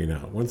will drain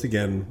out. Once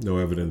again, no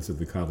evidence that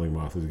the codling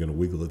moth is going to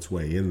wiggle its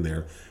way in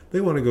there.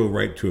 They want to go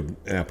right to an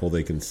apple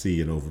they can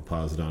see and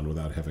oviposit on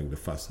without having to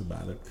fuss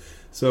about it.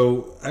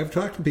 So I've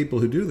talked to people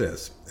who do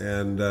this,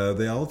 and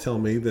they all tell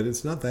me that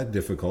it's not that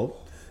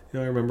difficult.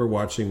 I remember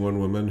watching one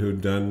woman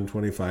who'd done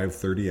 25,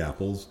 30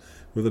 apples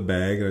with a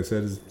bag, and I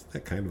said, is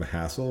that kind of a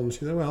hassle? And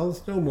she said, well,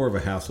 it's no more of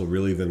a hassle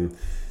really than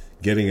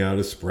getting out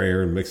a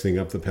sprayer and mixing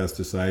up the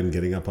pesticide and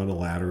getting up on a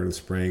ladder and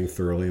spraying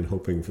thoroughly and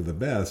hoping for the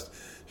best.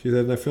 She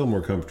said, and I feel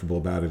more comfortable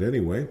about it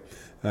anyway.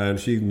 And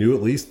she knew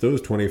at least those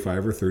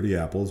 25 or 30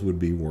 apples would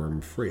be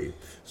worm-free.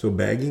 So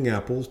bagging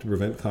apples to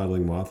prevent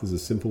codling moth is a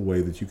simple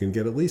way that you can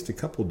get at least a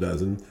couple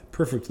dozen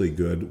perfectly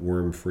good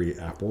worm-free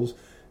apples.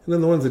 And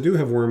then the ones that do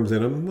have worms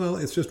in them, well,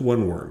 it's just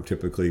one worm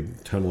typically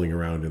tunneling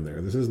around in there.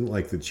 This isn't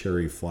like the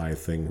cherry fly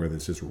thing where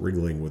it's just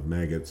wriggling with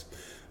maggots.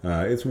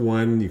 It's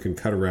one, you can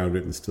cut around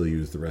it and still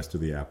use the rest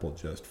of the apple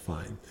just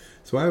fine.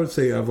 So I would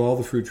say of all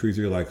the fruit trees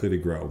you're likely to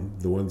grow,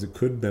 the ones that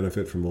could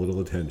benefit from a little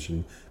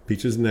attention,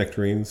 peaches and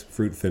nectarines,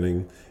 fruit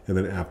thinning, and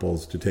then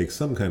apples to take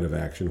some kind of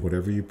action,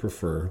 whatever you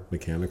prefer,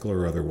 mechanical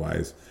or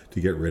otherwise, to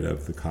get rid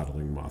of the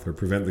codling moth or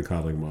prevent the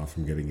codling moth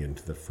from getting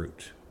into the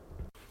fruit.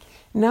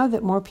 Now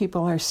that more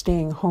people are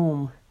staying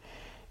home,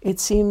 it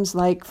seems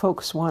like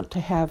folks want to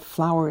have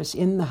flowers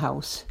in the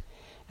house.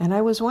 And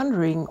I was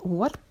wondering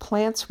what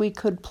plants we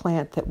could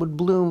plant that would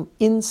bloom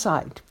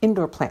inside,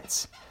 indoor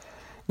plants.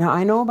 Now,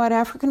 I know about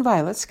African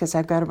violets because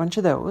I've got a bunch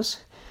of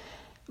those.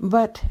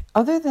 But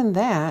other than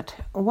that,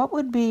 what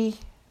would be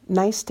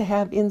nice to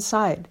have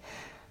inside?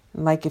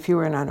 Like if you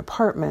were in an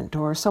apartment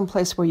or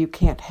someplace where you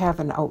can't have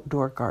an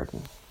outdoor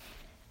garden.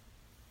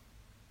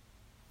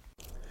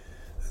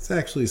 It's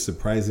actually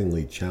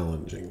surprisingly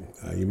challenging.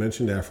 You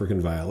mentioned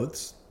African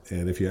violets,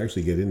 and if you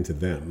actually get into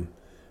them,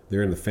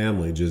 they're in the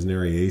family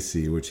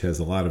Gesneriaceae, which has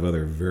a lot of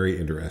other very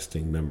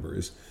interesting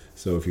members.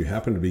 So if you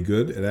happen to be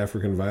good at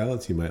African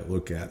violets, you might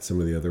look at some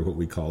of the other what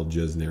we call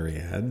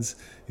Gesneriads,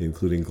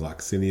 including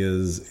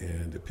Gloxinias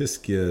and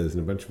Episkias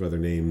and a bunch of other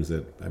names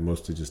that I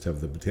mostly just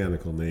have the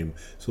botanical name.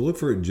 So look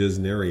for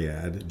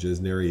Gesneriad,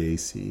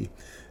 Gesneriaceae.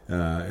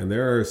 And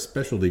there are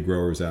specialty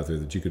growers out there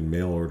that you can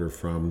mail order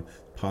from.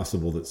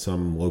 Possible that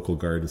some local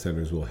garden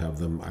centers will have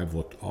them. I've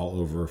looked all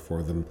over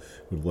for them.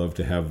 Would love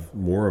to have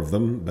more of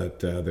them,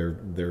 but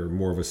they're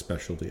more of a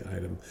specialty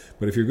item.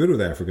 But if you're good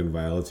with African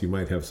violets, you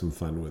might have some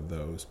fun with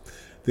those.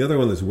 The other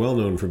one that's well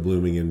known for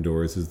blooming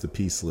indoors is the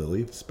peace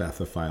lily,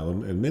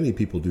 Spathiphyllum, and many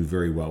people do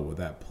very well with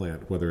that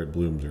plant, whether it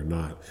blooms or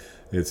not.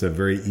 It's a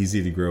very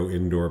easy to grow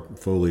indoor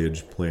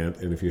foliage plant,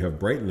 and if you have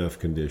bright enough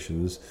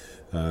conditions,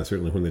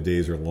 certainly when the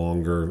days are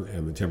longer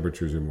and the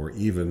temperatures are more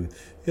even,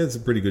 it's a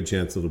pretty good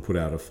chance it'll put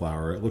out a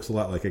flower. It looks a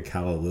lot like a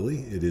calla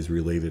lily. It is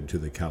related to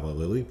the calla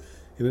lily.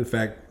 And in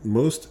fact,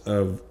 most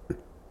of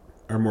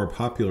our more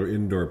popular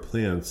indoor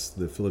plants,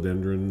 the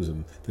philodendrons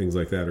and things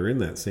like that, are in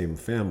that same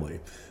family,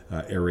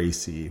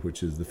 Araceae,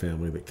 which is the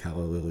family that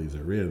calla lilies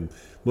are in.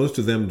 Most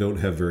of them don't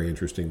have very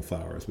interesting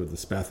flowers, but the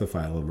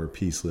Spathiphyllum or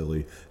peace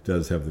lily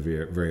does have the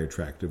very, very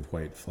attractive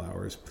white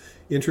flowers.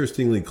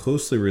 Interestingly,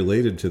 closely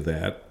related to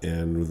that,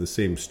 and with the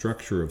same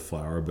structure of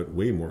flower, but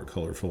way more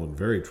colorful and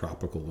very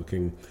tropical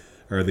looking,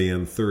 are the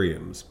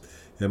anthuriums.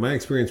 And my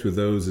experience with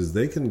those is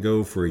they can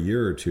go for a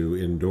year or two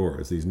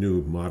indoors, these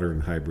new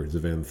modern hybrids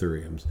of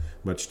anthuriums,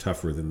 much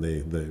tougher than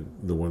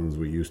the ones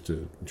we used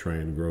to try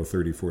and grow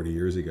 30, 40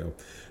 years ago.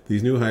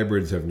 These new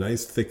hybrids have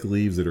nice thick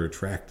leaves that are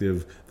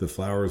attractive. The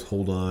flowers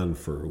hold on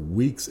for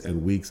weeks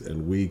and weeks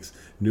and weeks.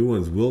 New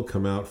ones will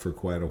come out for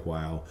quite a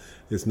while.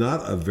 It's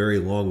not a very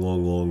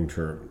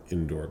long-term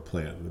indoor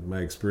plant. My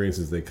experience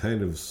is they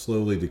kind of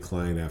slowly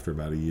decline after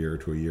about a year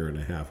to a year and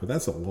a half, but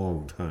that's a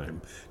long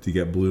time to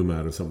get bloom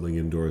out of something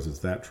indoors that's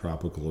that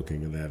tropical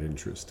looking and that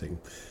interesting.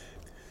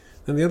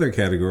 And the other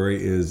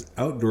category is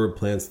outdoor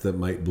plants that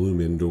might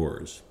bloom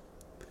indoors.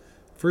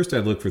 First,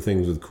 I'd look for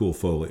things with cool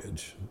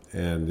foliage,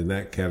 and in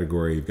that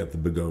category, you've got the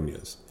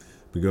begonias.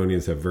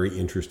 Begonias have very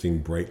interesting,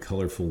 bright,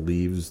 colorful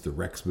leaves. The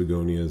Rex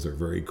begonias are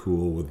very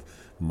cool with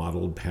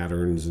mottled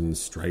patterns and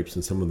stripes,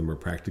 and some of them are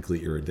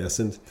practically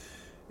iridescent.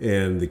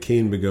 And the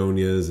cane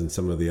begonias and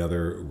some of the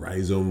other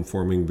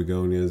rhizome-forming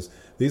begonias,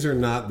 these are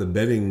not the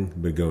bedding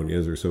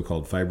begonias or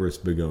so-called fibrous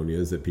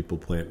begonias that people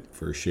plant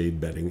for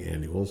shade bedding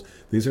annuals.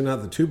 These are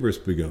not the tuberous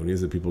begonias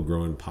that people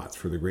grow in pots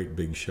for the great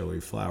big showy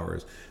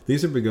flowers.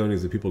 These are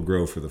begonias that people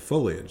grow for the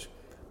foliage,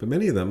 but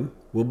many of them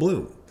will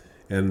bloom.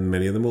 And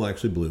many of them will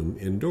actually bloom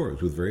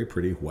indoors with very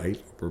pretty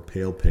white or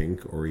pale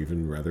pink or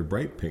even rather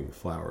bright pink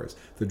flowers.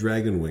 The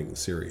Dragonwing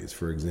series,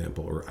 for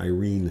example, or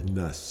Irene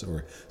Nuss,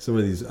 or some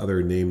of these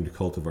other named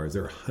cultivars.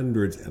 There are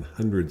hundreds and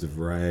hundreds of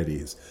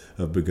varieties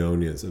of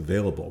begonias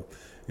available.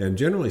 And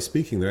generally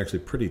speaking, they're actually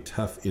pretty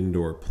tough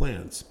indoor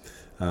plants.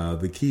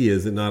 The key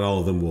is that not all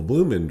of them will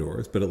bloom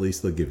indoors, but at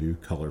least they'll give you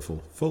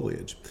colorful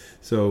foliage.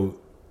 So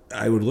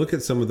I would look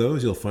at some of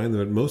those. You'll find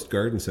them at most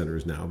garden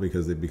centers now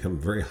because they've become a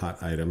very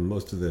hot item.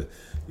 Most of the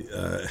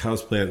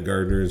houseplant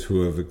gardeners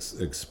who have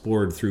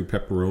explored through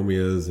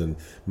peperomias and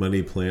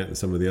money plant and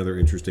some of the other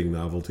interesting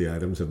novelty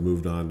items have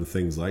moved on to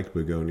things like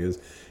begonias.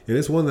 And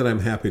it's one that I'm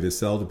happy to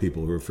sell to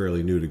people who are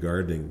fairly new to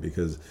gardening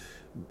because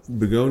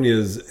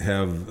begonias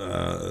have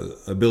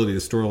ability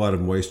to store a lot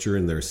of moisture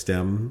in their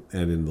stem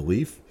and in the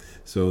leaf.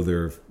 So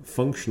they're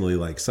functionally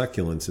like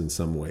succulents in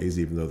some ways,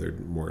 even though they're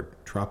more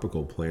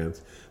tropical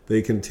plants.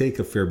 They can take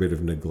a fair bit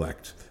of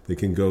neglect. They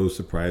can go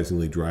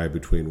surprisingly dry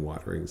between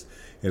waterings.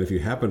 And if you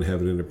happen to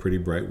have it in a pretty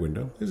bright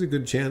window, there's a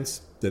good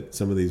chance that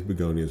some of these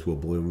begonias will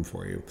bloom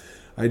for you.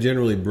 I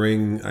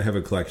have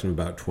a collection of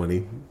about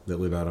 20 that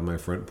live out on my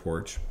front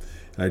porch.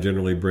 I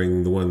generally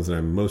bring the ones that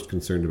I'm most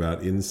concerned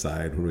about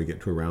inside when we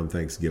get to around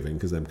Thanksgiving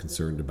because I'm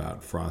concerned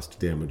about frost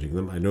damaging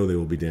them. I know they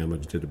will be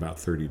damaged at about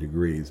 30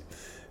 degrees.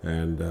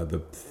 And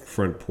the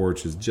front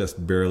porch is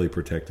just barely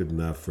protected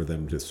enough for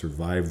them to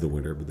survive the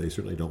winter, but they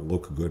certainly don't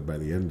look good by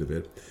the end of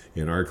it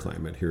in our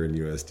climate here in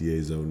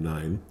USDA Zone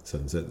 9,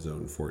 Sunset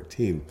Zone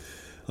 14.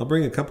 I'll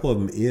bring a couple of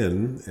them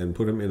in and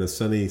put them in a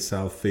sunny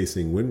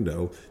south-facing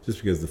window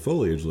just because the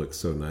foliage looks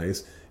so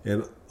nice.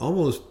 And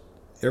almost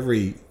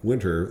every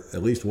winter,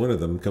 at least one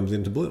of them comes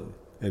into bloom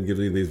and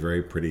gives you these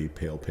very pretty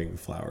pale pink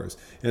flowers.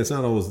 And it's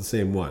not always the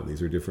same one.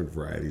 These are different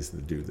varieties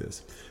that do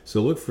this. So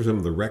look for some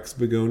of the Rex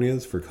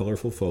begonias for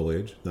colorful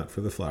foliage, not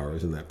for the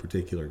flowers in that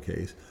particular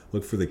case.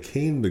 Look for the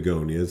cane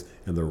begonias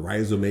and the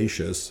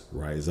rhizomatous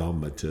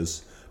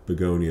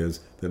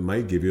begonias that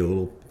might give you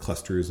little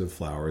clusters of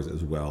flowers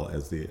as well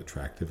as the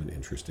attractive and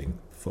interesting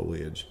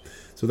foliage.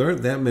 So there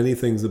aren't that many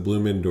things that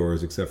bloom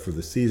indoors except for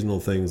the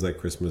seasonal things like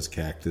Christmas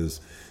cactus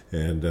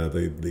and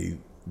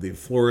the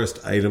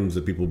florist items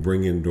that people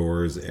bring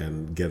indoors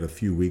and get a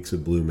few weeks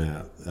of bloom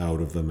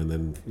out of them and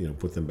then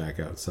put them back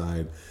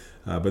outside.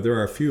 But there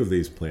are a few of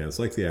these plants,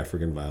 like the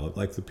African violet,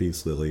 like the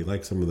peace lily,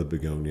 like some of the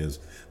begonias,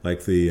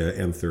 like the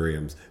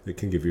anthuriums, that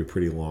can give you a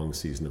pretty long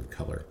season of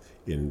color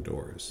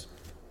indoors.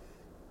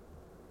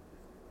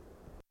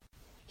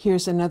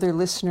 Here's another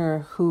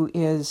listener who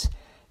is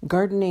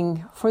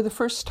gardening for the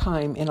first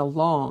time in a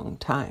long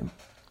time.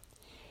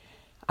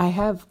 I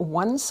have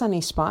one sunny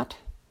spot.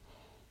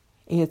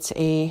 It's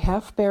a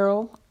half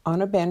barrel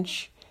on a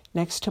bench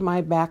next to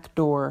my back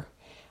door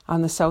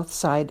on the south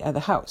side of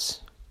the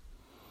house.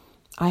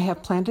 I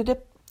have planted a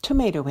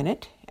tomato in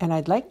it, and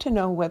I'd like to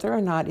know whether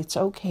or not it's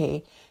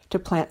okay to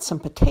plant some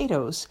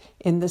potatoes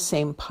in the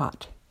same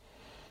pot.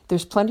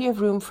 There's plenty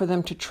of room for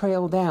them to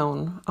trail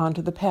down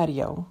onto the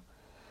patio,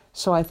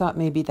 so I thought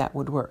maybe that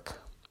would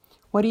work.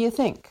 What do you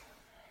think?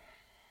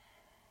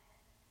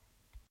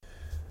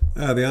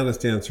 The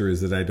honest answer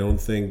is that I don't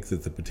think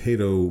that the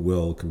potato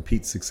will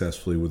compete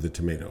successfully with the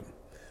tomato.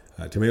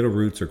 Tomato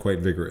roots are quite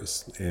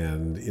vigorous,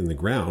 and in the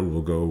ground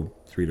will go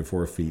 3 to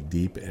 4 feet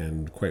deep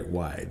and quite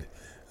wide.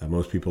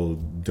 Most people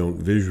don't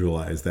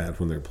visualize that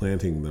when they're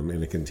planting them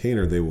in a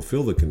container. They will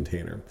fill the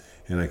container.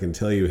 And I can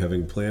tell you,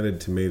 having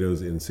planted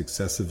tomatoes in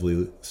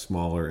successively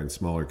smaller and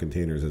smaller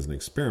containers as an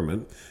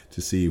experiment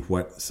to see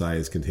what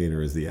size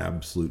container is the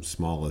absolute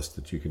smallest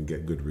that you can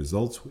get good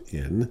results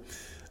in,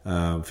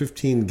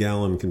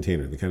 15-gallon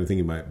container, the kind of thing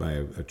you might buy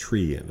a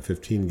tree in, a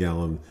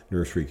 15-gallon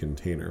nursery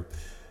container,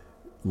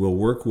 will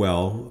work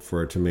well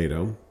for a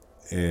tomato,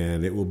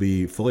 and it will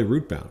be fully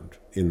root bound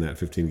in that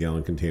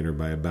 15-gallon container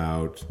by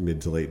about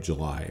mid to late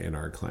July in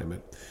our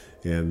climate.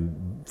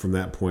 And from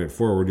that point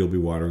forward, you'll be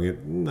watering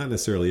it not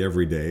necessarily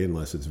every day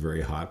unless it's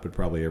very hot, but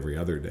probably every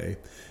other day.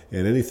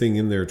 And anything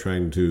in there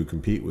trying to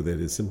compete with it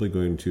is simply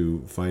going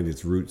to find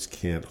its roots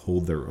can't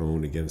hold their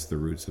own against the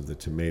roots of the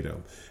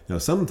tomato. Now,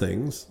 some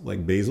things,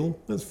 like basil,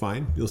 that's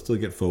fine. You'll still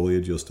get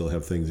foliage. You'll still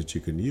have things that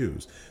you can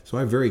use. So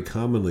I very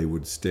commonly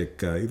would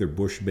stick either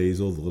bush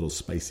basil, the little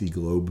spicy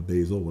globe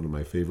basil, one of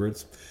my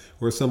favorites,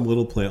 or some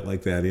little plant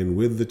like that in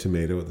with the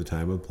tomato at the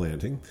time of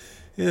planting.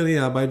 And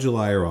yeah, by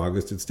July or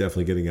August, it's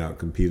definitely getting out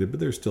competed, but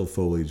there's still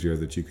foliage there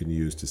that you can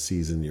use to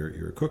season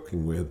your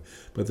cooking with.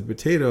 But the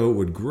potato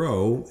would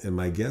grow, and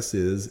my guess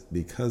is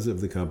because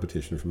of the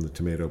competition from the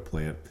tomato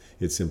plant,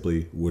 it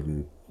simply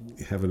wouldn't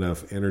have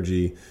enough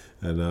energy,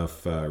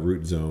 enough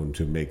root zone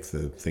to make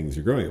the things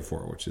you're growing it for,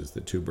 which is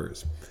the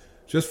tubers.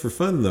 Just for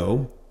fun,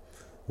 though,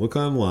 look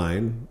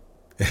online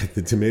at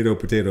the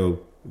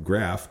tomato-potato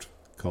graft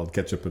called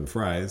Ketchup and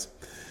Fries,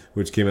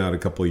 which came out a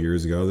couple of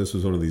years ago. This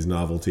was one of these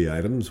novelty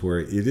items where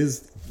it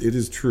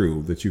is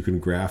true that you can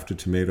graft a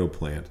tomato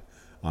plant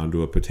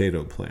onto a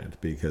potato plant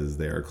because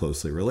they are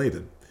closely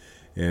related.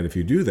 And if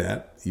you do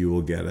that, you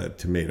will get a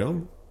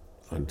tomato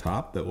on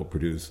top that will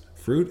produce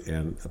fruit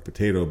and a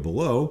potato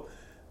below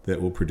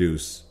that will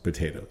produce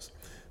potatoes.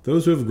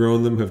 Those who have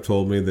grown them have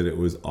told me that it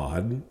was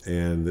odd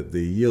and that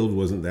the yield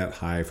wasn't that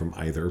high from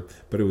either,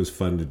 but it was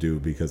fun to do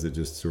because it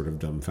just sort of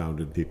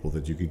dumbfounded people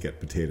that you could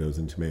get potatoes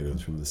and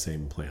tomatoes from the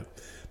same plant.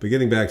 But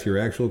getting back to your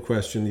actual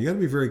question, you got to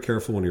be very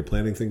careful when you're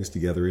planting things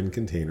together in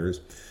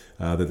containers.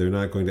 that they're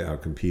not going to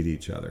outcompete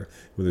each other.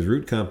 When there's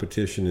root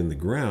competition in the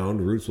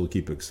ground, roots will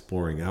keep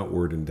exploring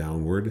outward and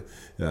downward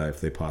if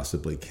they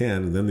possibly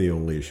can. And then the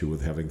only issue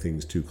with having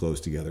things too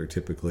close together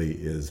typically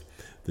is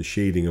the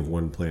shading of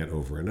one plant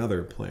over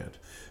another plant.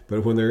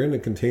 But when they're in a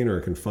container,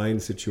 a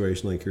confined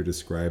situation like you're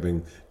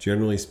describing,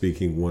 generally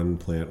speaking, one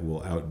plant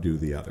will outdo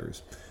the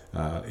others.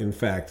 In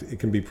fact, it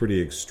can be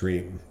pretty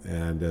extreme.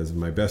 And as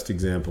my best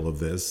example of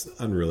this,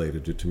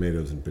 unrelated to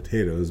tomatoes and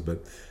potatoes,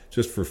 but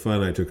just for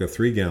fun, I took a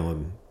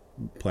 3-gallon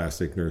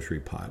plastic nursery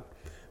pot,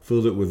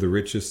 filled it with the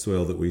richest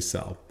soil that we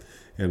sell,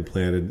 and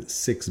planted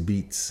 6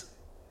 beets,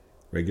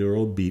 regular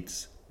old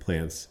beets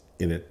plants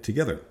in it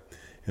together.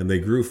 And they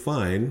grew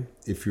fine.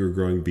 If you were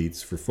growing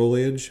beets for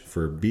foliage,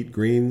 for beet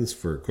greens,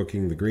 for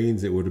cooking the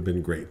greens, it would have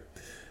been great.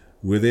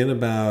 Within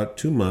about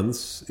 2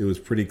 months, it was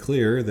pretty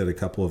clear that a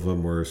couple of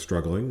them were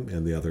struggling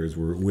and the others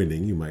were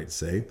winning, you might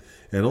say.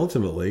 And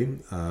ultimately,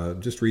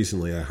 just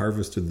recently, I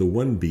harvested the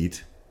one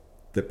beet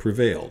that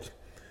prevailed.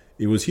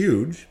 It was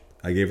huge.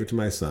 I gave it to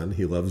my son.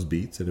 He loves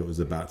beets, and it was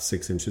about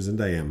 6 inches in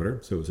diameter.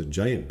 So it was a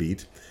giant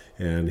beet,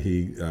 and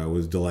he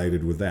was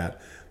delighted with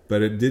that.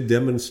 But it did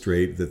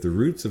demonstrate that the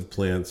roots of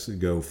plants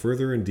go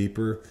further and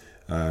deeper,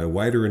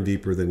 wider and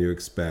deeper than you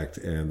expect,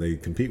 and they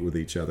compete with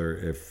each other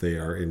if they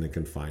are in a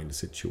confined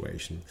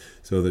situation.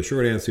 So the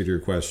short answer to your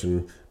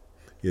question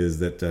is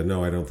that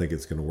no, I don't think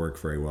it's going to work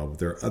very well, but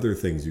there are other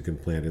things you can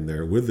plant in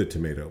there with the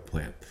tomato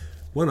plant.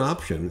 One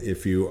option,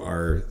 if you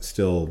are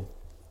still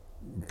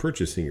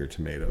purchasing your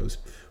tomatoes,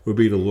 would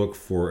be to look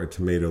for a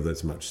tomato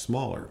that's much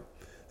smaller,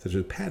 such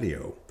as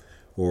Patio,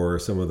 or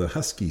some of the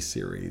Husky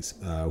series,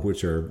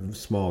 which are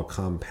small,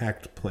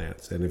 compact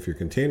plants. And if your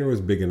container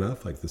was big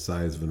enough, like the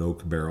size of an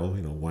oak barrel,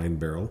 wine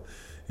barrel,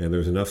 and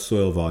there's enough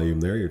soil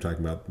volume there, you're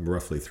talking about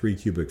roughly 3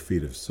 cubic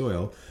feet of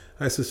soil,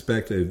 I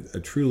suspect a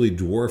truly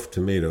dwarf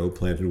tomato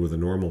planted with a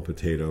normal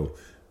potato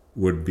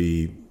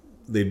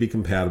they'd be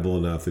compatible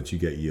enough that you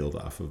get yield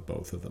off of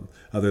both of them.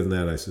 Other than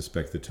that, I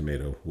suspect the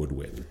tomato would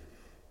win.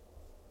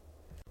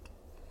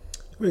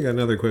 We got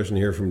another question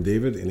here from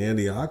David in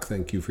Antioch.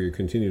 Thank you for your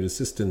continued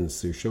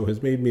assistance. Your show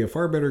has made me a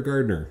far better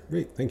gardener.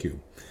 Great, thank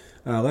you.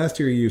 Last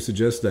year you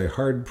suggested I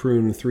hard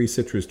prune 3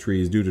 citrus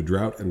trees due to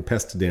drought and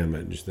pest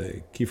damage.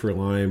 The Kiefer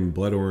lime,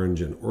 blood orange,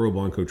 and Oro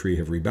Blanco tree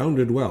have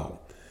rebounded well.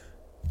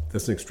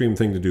 That's an extreme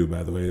thing to do,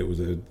 by the way. It was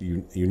a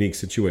unique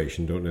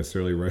situation. Don't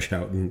necessarily rush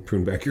out and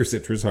prune back your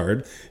citrus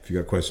hard. If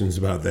you've got questions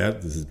about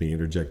that, this is me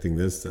interjecting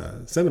this.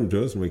 Send them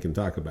to us and we can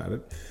talk about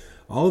it.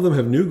 All of them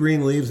have new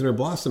green leaves and are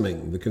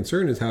blossoming. The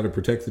concern is how to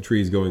protect the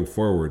trees going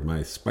forward.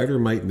 My spider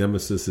mite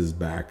nemesis is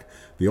back.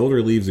 The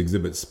older leaves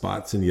exhibit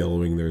spots and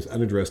yellowing. There's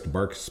unaddressed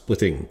bark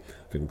splitting.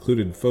 I've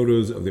included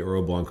photos of the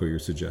Oro Blanco. Your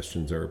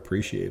suggestions are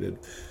appreciated.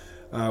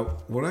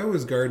 When I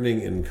was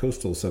gardening in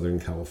coastal Southern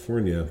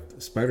California,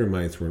 spider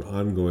mites were an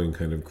ongoing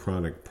kind of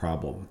chronic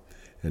problem.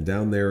 And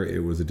down there,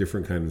 it was a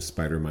different kind of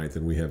spider mite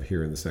than we have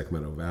here in the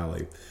Sacramento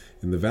Valley.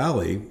 In the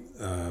valley,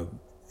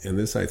 and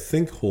this I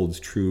think holds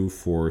true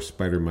for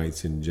spider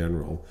mites in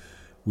general,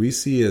 we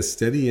see a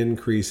steady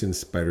increase in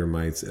spider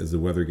mites as the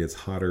weather gets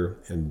hotter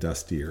and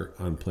dustier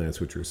on plants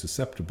which are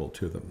susceptible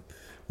to them.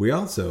 We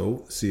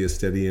also see a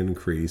steady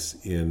increase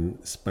in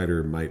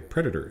spider mite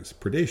predators,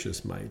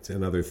 predaceous mites,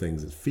 and other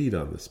things that feed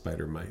on the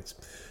spider mites.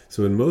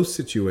 So in most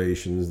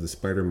situations, the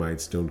spider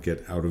mites don't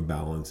get out of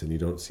balance and you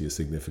don't see a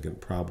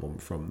significant problem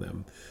from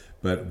them.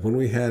 But when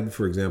we had,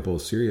 for example,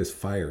 serious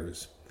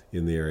fires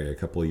in the area a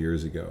couple of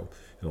years ago,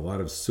 and a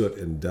lot of soot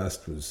and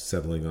dust was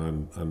settling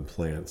on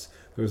plants,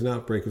 there was an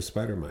outbreak of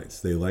spider mites.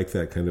 They like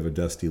that kind of a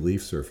dusty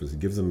leaf surface. It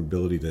gives them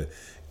ability to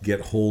get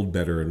hold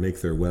better and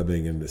make their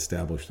webbing and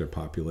establish their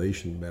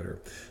population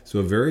better. So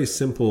a very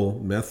simple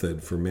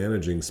method for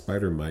managing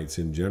spider mites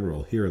in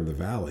general here in the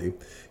valley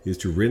is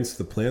to rinse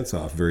the plants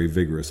off very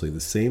vigorously. The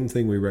same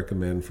thing we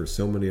recommend for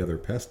so many other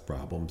pest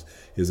problems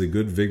is a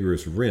good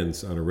vigorous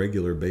rinse on a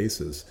regular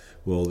basis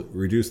will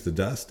reduce the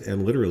dust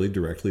and literally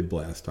directly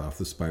blast off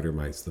the spider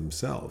mites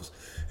themselves.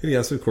 And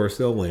yes, of course,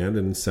 they'll land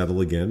and settle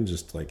again,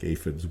 just like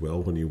aphids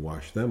will when you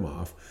wash them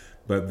off.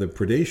 But the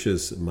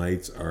predaceous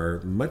mites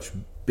are much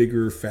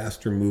bigger,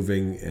 faster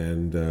moving,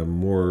 and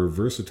more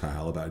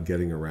versatile about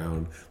getting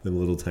around than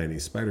little tiny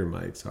spider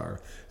mites are.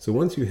 So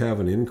once you have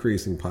an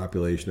increasing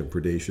population of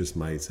predaceous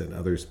mites and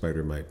other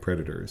spider mite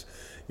predators,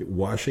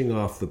 washing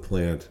off the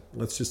plant,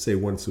 let's just say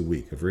once a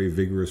week, a very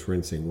vigorous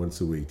rinsing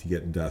once a week to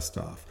get dust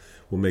off,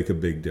 will make a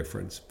big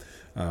difference.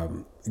 A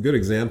good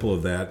example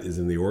of that is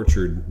in the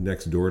orchard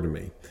next door to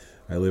me.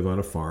 I live on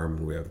a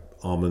farm. We have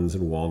almonds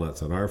and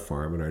walnuts on our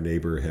farm, and our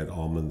neighbor had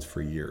almonds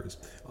for years.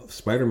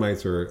 Spider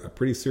mites are a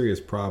pretty serious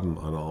problem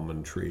on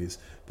almond trees.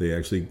 They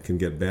actually can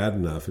get bad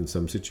enough in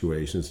some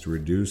situations to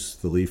reduce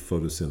the leaf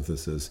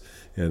photosynthesis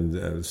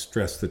and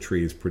stress the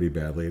trees pretty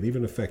badly and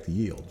even affect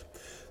yield.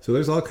 So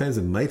there's all kinds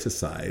of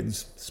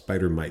miticides,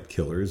 spider mite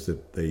killers,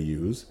 that they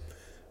use.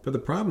 But the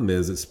problem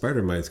is that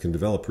spider mites can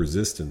develop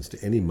resistance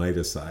to any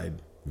miticide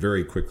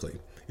very quickly.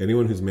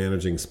 Anyone who's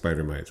managing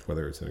spider mites,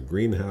 whether it's in a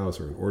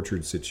greenhouse or an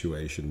orchard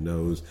situation,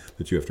 knows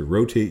that you have to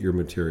rotate your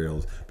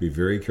materials, be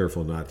very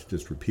careful not to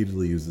just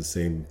repeatedly use the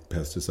same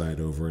pesticide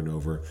over and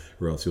over,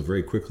 or else you'll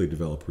very quickly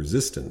develop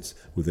resistance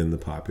within the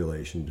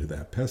population to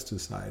that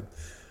pesticide.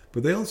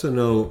 But they also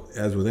know,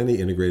 as with any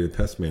integrated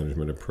pest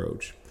management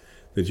approach,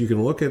 that you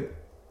can look at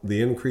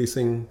the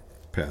increasing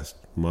pest,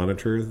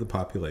 monitor the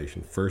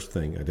population. First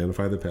thing,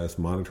 identify the pest,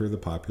 monitor the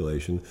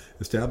population,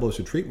 establish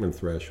a treatment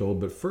threshold,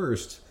 but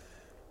first,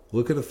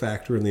 look at a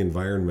factor in the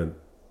environment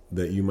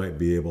that you might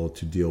be able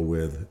to deal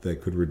with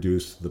that could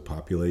reduce the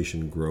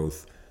population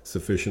growth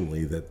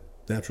sufficiently that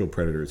natural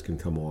predators can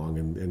come along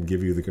and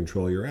give you the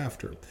control you're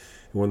after. And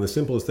one of the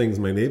simplest things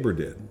my neighbor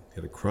did, he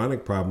had a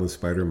chronic problem with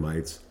spider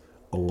mites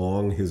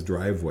along his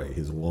driveway,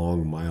 his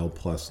long,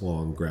 mile-plus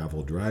long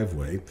gravel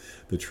driveway.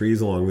 The trees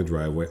along the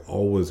driveway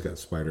always got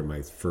spider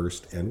mites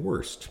first and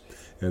worst.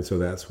 And so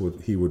that's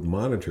what he would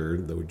monitor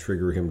that would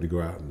trigger him to go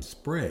out and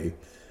spray.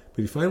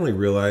 But he finally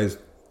realized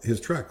his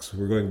trucks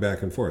were going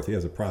back and forth. He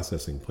has a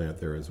processing plant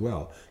there as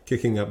well,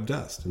 kicking up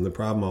dust. And the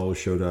problem always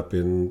showed up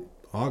in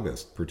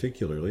August,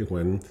 particularly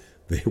when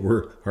they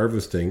were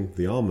harvesting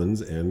the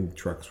almonds and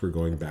trucks were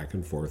going back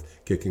and forth,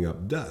 kicking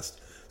up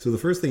dust. So the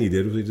first thing he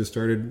did was he just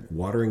started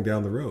watering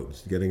down the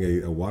roads,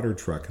 getting a water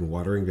truck and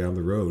watering down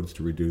the roads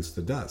to reduce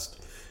the dust.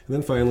 And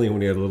then finally,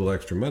 when he had a little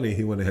extra money,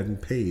 he went ahead and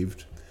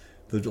paved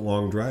the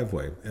long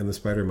driveway, and the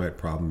spider mite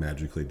problem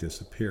magically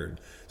disappeared.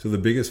 So the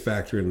biggest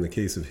factor in the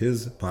case of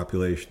his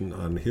population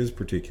on his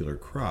particular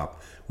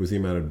crop was the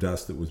amount of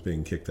dust that was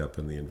being kicked up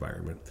in the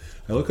environment.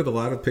 I look at a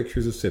lot of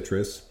pictures of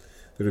citrus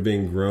that are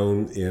being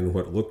grown in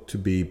what look to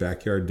be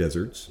backyard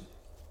deserts.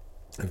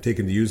 I've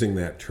taken to using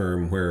that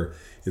term where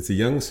it's a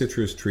young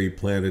citrus tree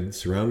planted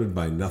surrounded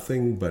by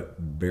nothing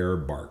but bare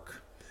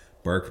bark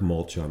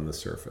mulch on the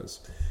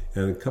surface.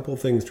 And a couple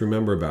things to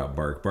remember about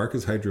bark. Bark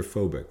is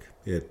hydrophobic.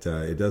 It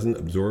doesn't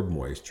absorb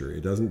moisture.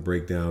 It doesn't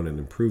break down and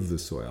improve the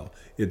soil.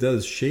 It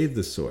does shade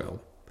the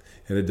soil,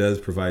 and it does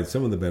provide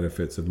some of the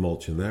benefits of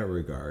mulch in that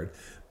regard.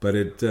 But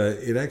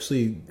it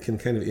actually can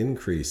kind of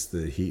increase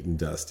the heat and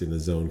dust in a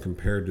zone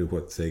compared to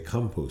what, say,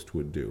 compost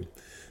would do.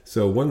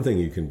 So one thing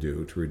you can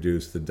do to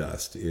reduce the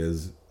dust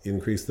is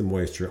increase the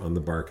moisture on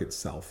the bark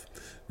itself.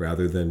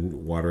 Rather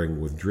than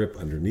watering with drip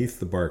underneath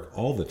the bark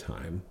all the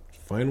time,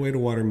 find a way to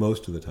water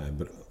most of the time,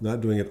 but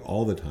not doing it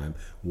all the time.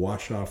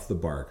 Wash off the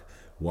bark.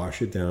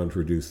 Wash it down to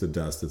reduce the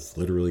dust that's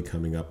literally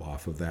coming up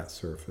off of that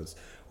surface.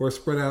 Or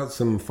spread out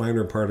some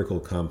finer particle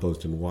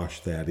compost and wash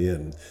that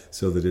in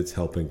so that it's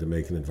helping to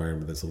make an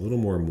environment that's a little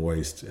more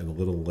moist and a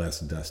little less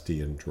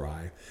dusty and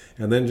dry.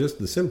 And then just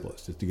the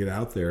simplest is to get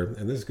out there,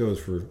 and this goes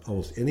for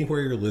almost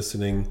anywhere you're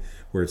listening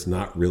where it's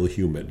not real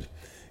humid.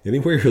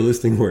 Anywhere you're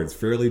listening where it's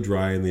fairly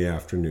dry in the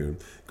afternoon,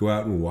 go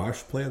out and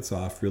wash plants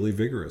off really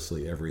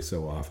vigorously every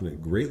so often.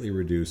 It greatly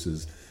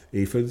reduces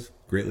aphids,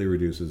 greatly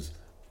reduces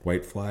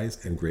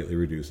whiteflies, and greatly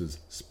reduces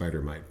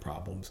spider mite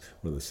problems.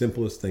 One of the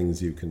simplest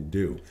things you can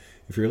do.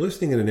 If you're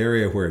listening in an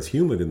area where it's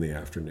humid in the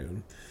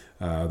afternoon,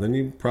 then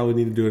you probably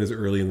need to do it as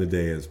early in the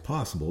day as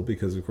possible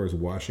because, of course,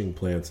 washing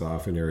plants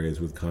off in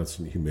areas with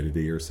constant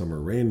humidity or summer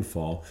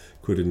rainfall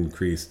could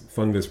increase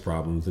fungus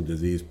problems and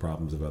disease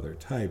problems of other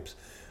types.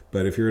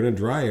 But if you're in a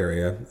dry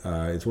area,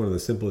 it's one of the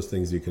simplest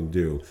things you can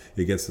do.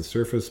 It gets the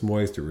surface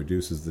moist, it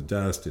reduces the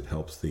dust, it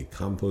helps the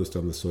compost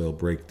on the soil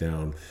break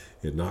down,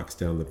 it knocks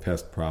down the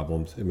pest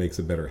problems, it makes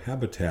a better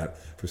habitat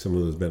for some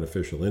of those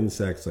beneficial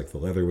insects like the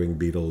leatherwing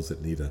beetles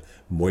that need a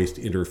moist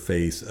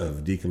interface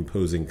of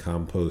decomposing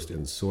compost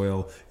and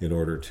soil in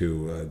order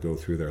to go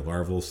through their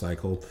larval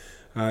cycle.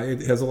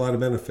 It has a lot of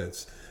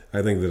benefits.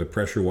 I think that a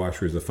pressure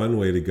washer is a fun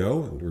way to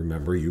go. And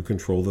remember, you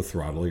control the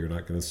throttle. You're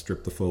not going to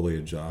strip the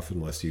foliage off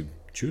unless you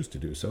choose to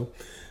do so.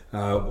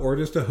 Or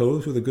just a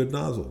hose with a good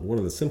nozzle. One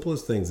of the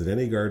simplest things that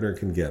any gardener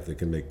can get that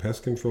can make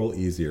pest control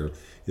easier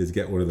is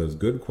get one of those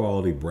good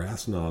quality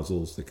brass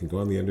nozzles that can go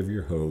on the end of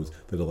your hose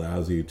that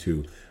allows you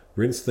to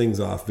rinse things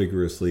off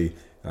vigorously,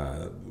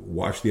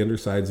 wash the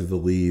undersides of the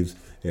leaves,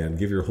 and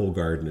give your whole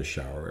garden a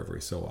shower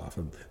every so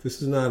often.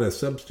 This is not a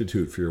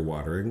substitute for your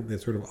watering.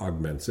 It sort of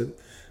augments it.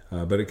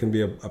 But it can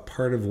be a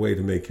part of a way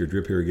to make your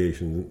drip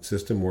irrigation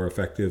system more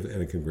effective,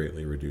 and it can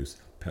greatly reduce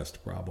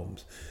pest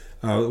problems.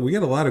 We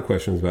get a lot of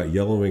questions about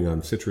yellowing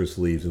on citrus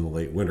leaves in the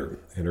late winter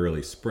and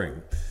early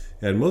spring.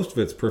 And most of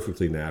it's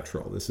perfectly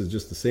natural. This is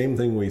just the same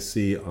thing we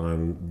see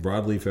on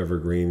broadleaf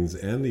evergreens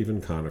and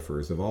even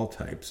conifers of all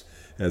types.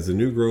 As the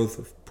new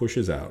growth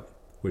pushes out,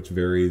 which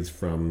varies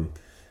from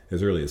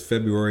as early as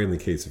February in the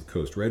case of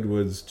coast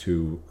redwoods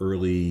to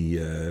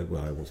early, I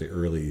won't say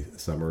early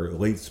summer,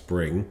 late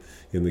spring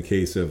in the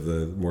case of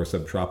the more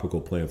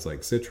subtropical plants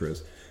like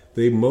citrus,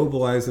 they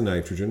mobilize the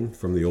nitrogen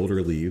from the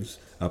older leaves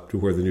up to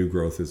where the new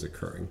growth is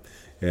occurring.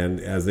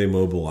 And as they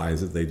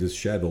mobilize it, they just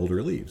shed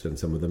older leaves, and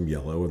some of them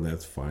yellow, and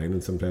that's fine.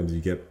 And sometimes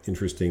you get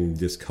interesting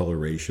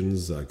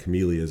discolorations.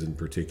 Camellias in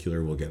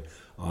particular will get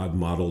odd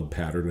mottled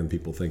pattern and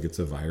people think it's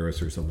a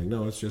virus or something.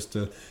 No, it's just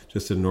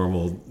a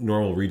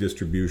normal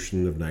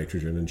redistribution of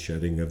nitrogen and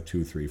shedding of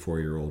 2, 3,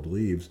 4-year-old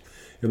leaves.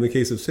 In the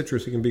case of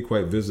citrus, it can be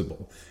quite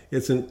visible.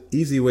 It's an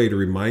easy way to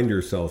remind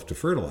yourself to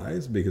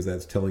fertilize because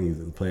that's telling you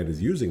that the plant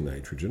is using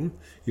nitrogen.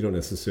 You don't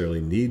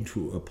necessarily need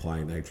to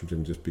apply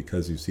nitrogen just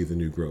because you see the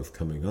new growth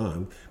coming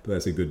on, but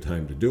that's a good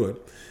time to do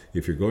it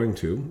if you're going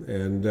to.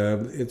 And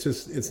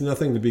it's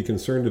nothing to be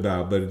concerned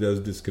about, but it does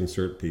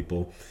disconcert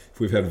people. If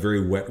we've had a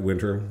very wet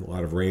winter, a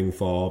lot of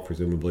rainfall,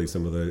 presumably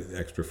some of the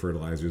extra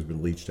fertilizer has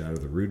been leached out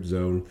of the root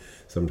zone.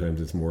 Sometimes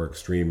it's more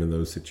extreme in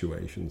those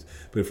situations.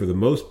 But for the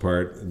most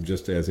part,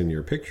 just as in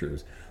your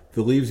pictures,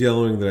 the leaves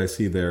yellowing that I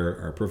see there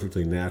are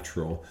perfectly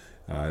natural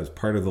as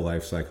part of the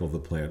life cycle of the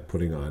plant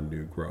putting on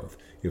new growth.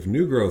 If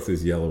new growth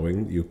is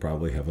yellowing, you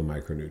probably have a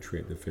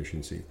micronutrient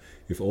deficiency.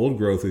 If old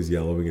growth is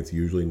yellowing, it's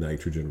usually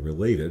nitrogen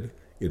related.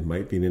 It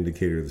might be an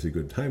indicator that it's a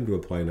good time to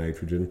apply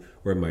nitrogen,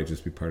 or it might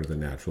just be part of the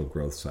natural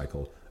growth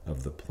cycle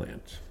of the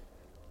plant.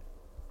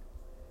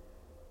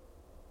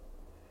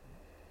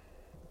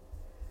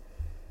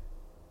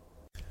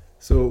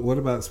 So what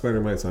about spider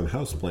mites on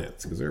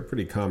houseplants? Because they're a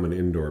pretty common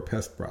indoor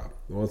pest problem.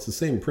 Well, it's the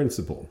same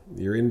principle.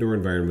 Your indoor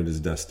environment is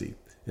dusty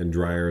and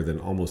drier than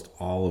almost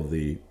all of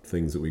the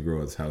things that we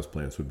grow as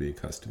houseplants would be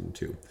accustomed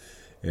to.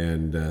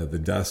 And the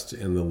dust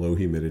and the low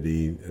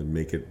humidity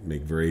make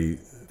very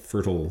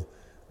fertile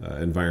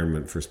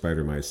environment for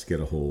spider mites to get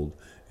a hold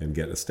and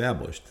get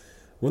established.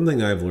 One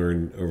thing I've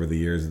learned over the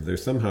years is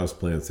there's some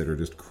houseplants that are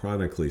just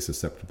chronically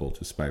susceptible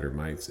to spider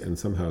mites and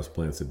some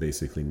houseplants that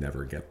basically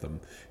never get them.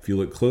 If you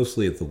look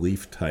closely at the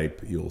leaf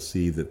type, you'll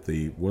see that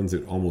the ones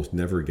that almost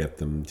never get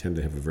them tend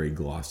to have a very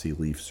glossy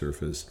leaf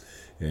surface,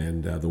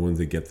 and the ones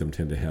that get them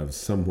tend to have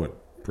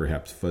somewhat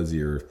perhaps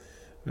fuzzier,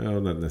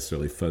 well, not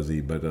necessarily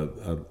fuzzy, but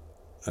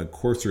a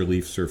coarser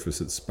leaf surface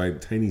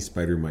that tiny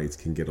spider mites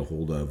can get a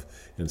hold of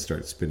and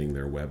start spinning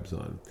their webs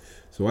on.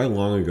 So I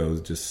long ago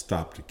just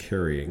stopped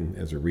carrying,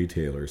 as a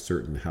retailer,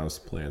 certain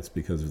houseplants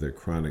because of their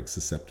chronic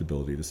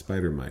susceptibility to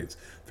spider mites,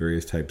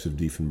 various types of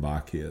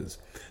Dieffenbachias,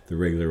 the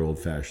regular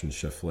old-fashioned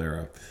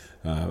Schefflera.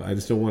 I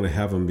just don't want to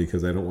have them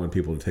because I don't want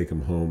people to take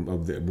them home.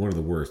 One of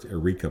the worst,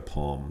 Erica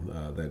palm,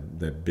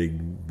 that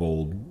big,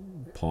 bold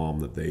palm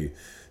that they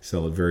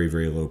sell at very,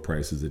 very low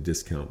prices at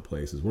discount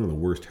places. One of the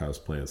worst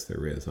houseplants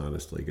there is,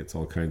 honestly. It gets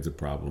all kinds of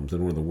problems.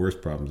 And one of the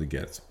worst problems it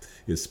gets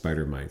is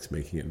spider mites,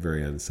 making it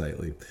very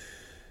unsightly.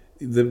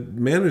 The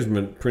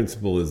management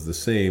principle is the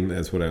same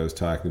as what I was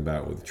talking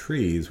about with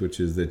trees, which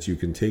is that you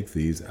can take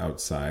these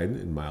outside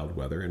in mild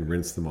weather and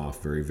rinse them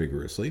off very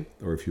vigorously.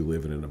 Or if you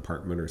live in an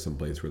apartment or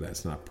someplace where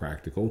that's not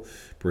practical,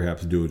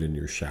 perhaps do it in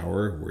your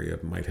shower where you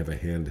might have a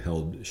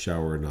handheld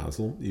shower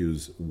nozzle.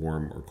 Use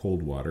warm or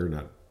cold water,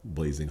 not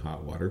blazing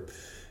hot water.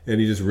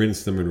 And you just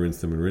rinse them and rinse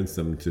them and rinse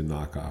them to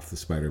knock off the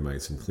spider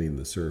mites and clean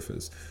the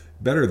surface.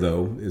 Better,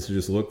 though, is to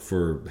just look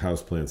for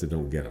houseplants that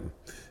don't get them.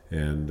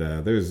 And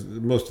there's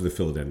most of the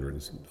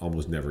philodendrons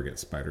almost never get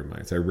spider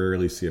mites. I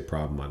rarely see a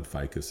problem on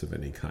ficus of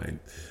any kind.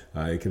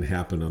 It can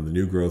happen on the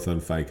new growth on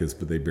ficus,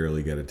 but they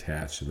barely get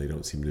attached and they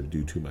don't seem to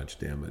do too much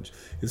damage.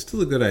 It's still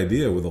a good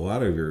idea with a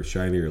lot of your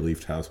shinier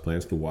leafed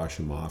houseplants to wash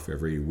them off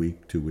every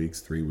week, 2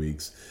 weeks, 3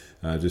 weeks,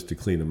 just to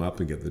clean them up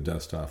and get the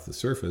dust off the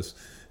surface.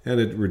 And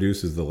it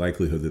reduces the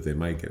likelihood that they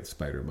might get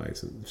spider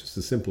mites. It's just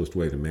the simplest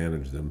way to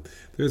manage them.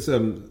 There's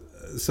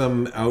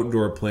some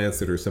outdoor plants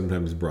that are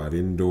sometimes brought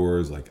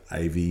indoors, like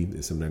ivy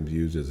is sometimes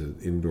used as an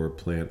indoor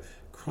plant,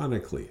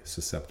 chronically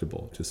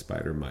susceptible to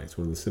spider mites.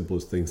 One of the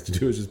simplest things to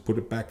do is just put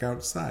it back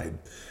outside.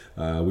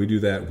 We do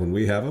that when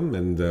we have them,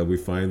 and we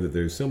find that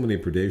there's so many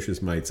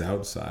predaceous mites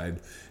outside,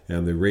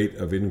 and the rate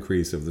of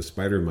increase of the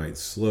spider mites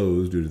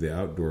slows due to the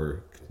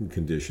outdoor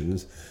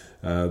conditions,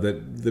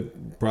 that the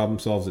problem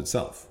solves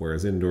itself,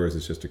 whereas indoors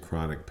it's just a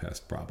chronic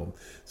pest problem.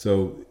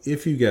 So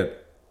if you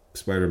get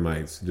spider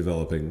mites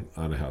developing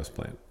on a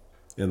houseplant,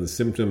 and the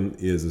symptom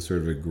is a sort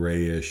of a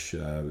grayish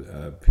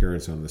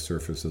appearance on the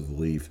surface of the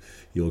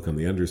leaf. You look on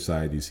the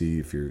underside, you see,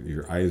 if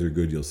your eyes are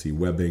good, you'll see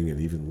webbing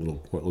and even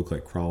little what look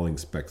like crawling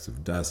specks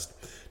of dust.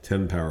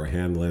 10-power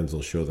hand lens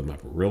will show them up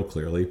real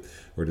clearly,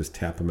 or just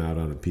tap them out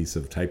on a piece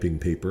of typing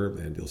paper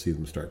and you'll see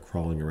them start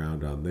crawling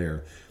around on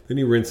there. Then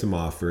you rinse them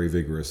off very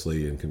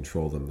vigorously and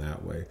control them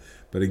that way.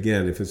 But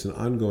again, if it's an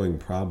ongoing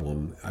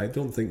problem, I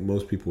don't think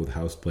most people with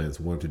houseplants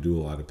want to do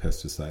a lot of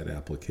pesticide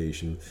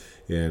application,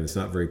 and it's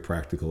not very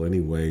practical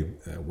anyway.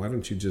 Why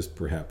don't you just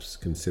perhaps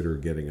consider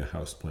getting a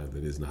houseplant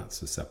that is not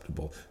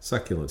susceptible?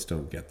 Succulents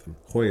don't get them.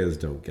 Hoyas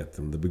don't get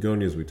them. The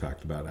begonias we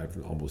talked about,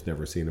 I've almost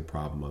never seen a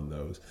problem on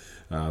those.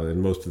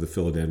 And most of the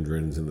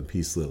philodendrons and the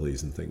peace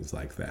lilies and things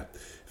like that.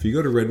 If you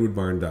go to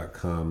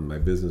redwoodbarn.com, my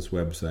business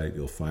website,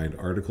 you'll find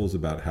articles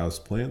about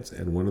houseplants,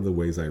 and one of the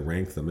ways I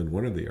rank them in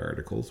one of the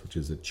articles, which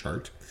is a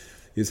chart,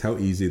 is how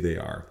easy they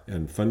are.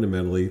 And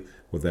fundamentally,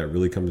 what that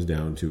really comes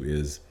down to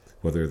is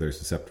whether they're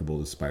susceptible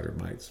to spider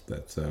mites.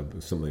 That's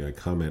something I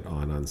comment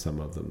on some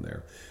of them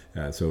there.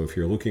 So if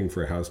you're looking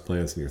for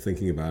houseplants and you're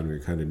thinking about them, you're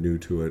kind of new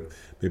to it,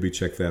 maybe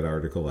check that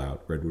article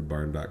out,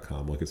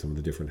 redwoodbarn.com. Look at some of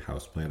the different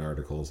houseplant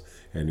articles,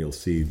 and you'll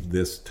see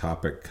this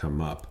topic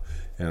come up.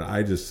 And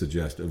I just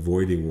suggest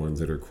avoiding ones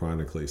that are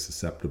chronically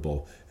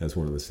susceptible as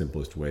one of the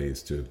simplest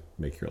ways to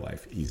make your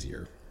life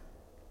easier.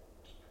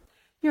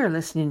 You're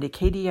listening to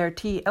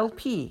KDRT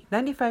LP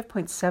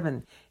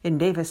 95.7 in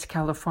Davis,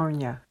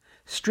 California.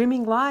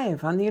 Streaming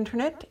live on the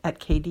internet at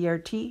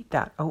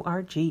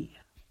kdrt.org.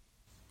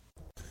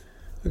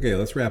 Okay,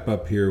 let's wrap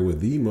up here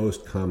with the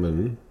most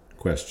common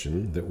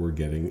question that we're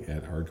getting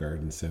at our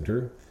garden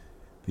center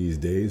these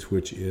days,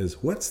 which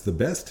is, what's the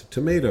best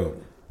tomato?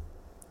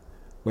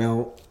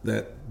 Well,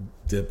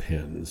 that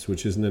depends,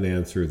 which isn't an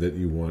answer that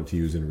you want to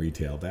use in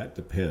retail. That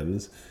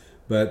depends.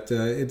 But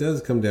it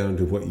does come down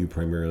to what you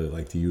primarily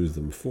like to use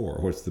them for.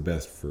 What's the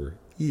best for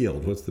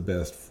yield? What's the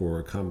best for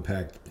a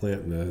compact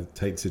plant in a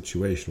tight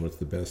situation? What's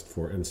the best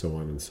for, and so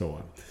on and so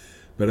on.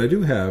 But I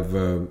do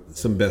have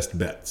some best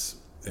bets.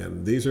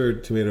 And these are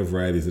tomato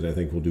varieties that I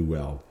think will do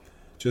well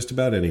just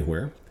about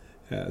anywhere.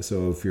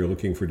 So if you're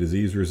looking for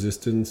disease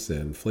resistance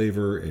and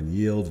flavor and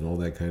yield and all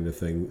that kind of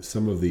thing,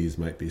 some of these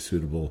might be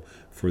suitable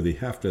for the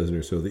half dozen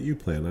or so that you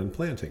plan on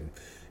planting.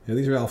 And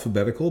these are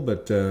alphabetical,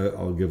 but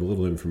I'll give a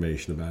little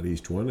information about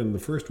each one. And the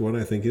first one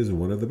I think is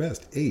one of the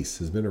best. Ace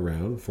has been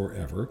around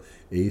forever.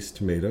 Ace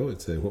tomato,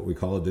 it's what we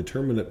call a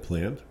determinate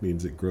plant,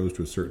 means it grows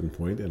to a certain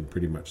point and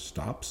pretty much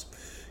stops.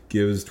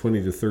 Gives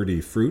 20 to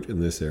 30 fruit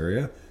in this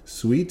area.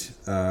 Sweet,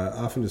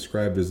 often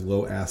described as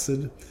low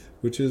acid,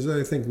 which is,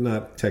 I think,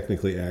 not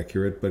technically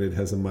accurate, but it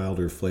has a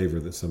milder flavor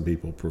that some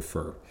people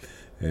prefer.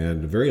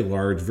 And very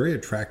large, very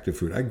attractive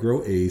fruit. I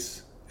grow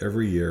Ace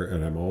every year,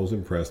 and I'm always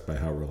impressed by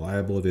how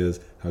reliable it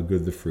is, how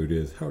good the fruit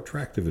is, how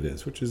attractive it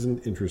is, which is an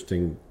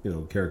interesting,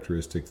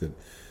 characteristic that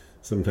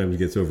sometimes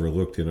gets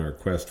overlooked in our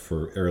quest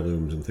for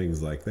heirlooms and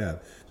things like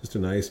that. Just a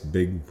nice,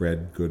 big,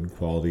 red, good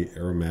quality,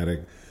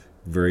 aromatic,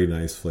 very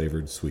nice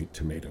flavored sweet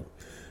tomato.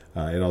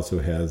 It also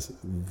has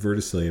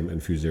verticillium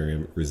and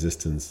fusarium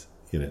resistance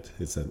in it.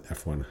 It's an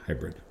F1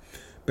 hybrid.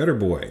 Better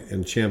Boy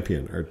and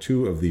Champion are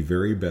two of the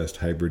very best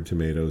hybrid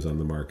tomatoes on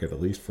the market,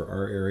 at least for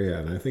our area,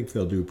 and I think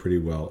they'll do pretty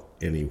well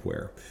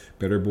anywhere.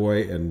 Better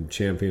Boy and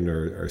Champion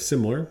are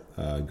similar.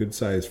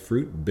 Good-sized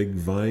fruit, big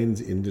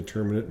vines,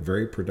 indeterminate,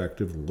 very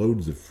productive,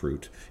 loads of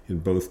fruit in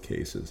both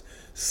cases.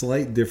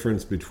 Slight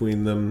difference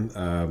between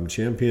them.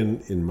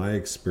 Champion, in my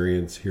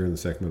experience here in the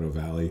Sacramento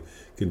Valley,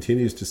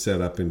 continues to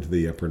set up into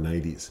the upper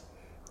 90s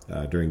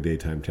during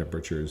daytime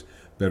temperatures.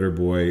 Better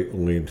Boy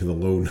only into the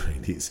low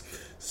 90s.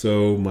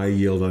 So my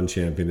yield on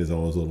Champion is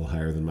always a little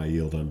higher than my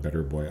yield on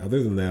Better Boy.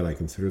 Other than that, I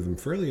consider them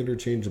fairly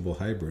interchangeable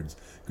hybrids,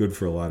 good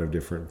for a lot of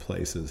different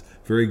places.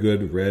 Very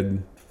good,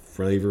 red,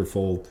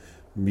 flavorful,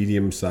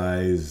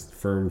 medium-sized,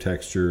 firm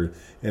texture.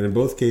 And in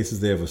both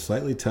cases, they have a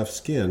slightly tough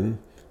skin,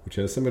 which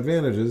has some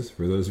advantages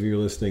for those of you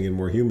listening in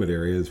more humid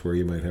areas where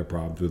you might have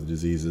problems with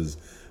diseases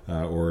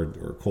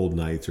or cold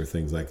nights or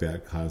things like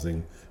that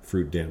causing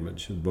fruit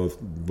damage.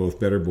 Both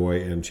Better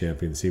Boy and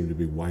Champion seem to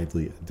be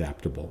widely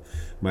adaptable.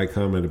 My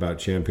comment about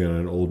Champion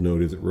on an old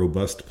note is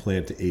robust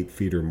plant to 8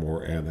 feet or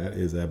more, and that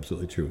is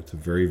absolutely true. It's a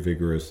very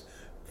vigorous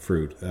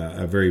fruit,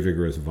 a very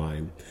vigorous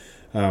vine.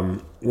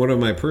 One of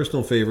my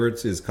personal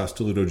favorites is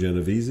Costoludo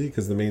Genovese,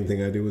 because the main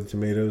thing I do with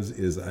tomatoes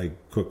is I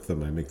cook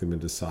them. I make them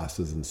into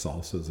sauces and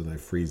salsas, and I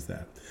freeze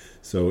that.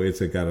 So it's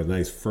got a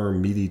nice,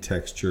 firm, meaty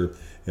texture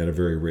and a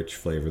very rich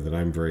flavor that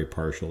I'm very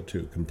partial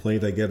to.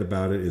 Complaint I get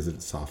about it is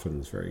it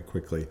softens very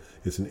quickly.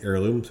 It's an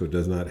heirloom, so it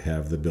does not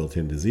have the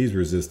built-in disease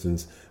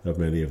resistance of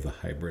many of the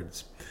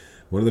hybrids.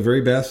 One of the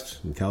very best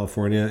in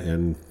California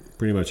and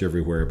pretty much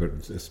everywhere,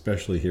 but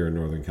especially here in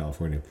Northern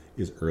California,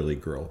 is Early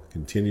Girl.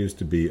 Continues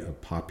to be a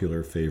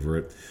popular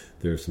favorite.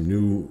 There's some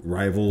new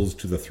rivals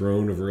to the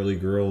throne of Early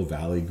Girl,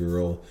 Valley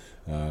Girl,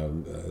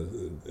 and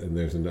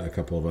there's a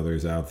couple of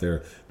others out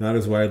there. Not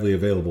as widely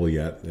available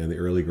yet, and the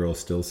Early Girl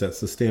still sets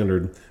the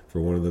standard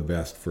for one of the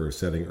best for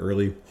setting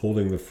early,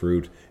 holding the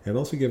fruit, and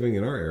also giving,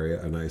 in our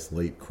area, a nice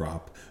late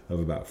crop of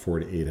about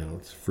 4 to 8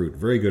 ounce fruit.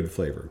 Very good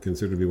flavor.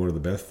 Considered to be one of the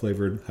best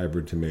flavored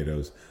hybrid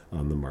tomatoes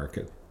on the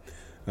market.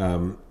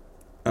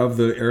 Of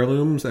the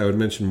heirlooms, I would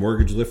mention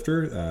Mortgage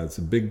Lifter. It's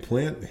a big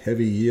plant,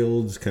 heavy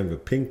yields, kind of a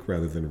pink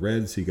rather than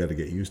red, so you got to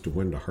get used to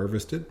when to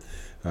harvest it.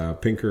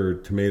 Pinker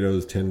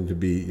tomatoes tend to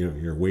be,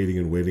 you're waiting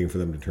and waiting for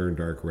them to turn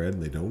dark red,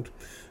 and they don't.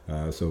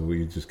 So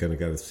we just kind of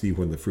got to see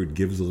when the fruit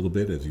gives a little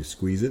bit as you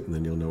squeeze it, and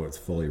then you'll know it's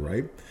fully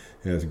ripe.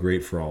 And it's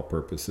great for all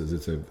purposes.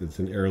 It's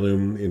an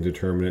heirloom,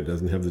 indeterminate,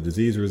 doesn't have the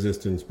disease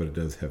resistance, but it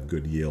does have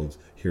good yields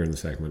here in the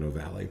Sacramento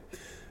Valley.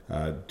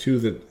 Two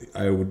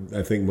that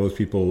I think most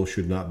people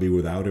should not be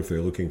without if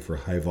they're looking for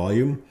high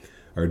volume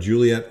are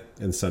Juliet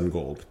and Sun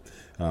Gold.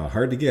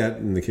 Hard to get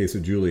in the case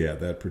of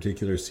Juliet. That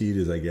particular seed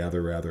is, I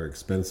gather, rather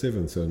expensive,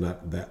 and so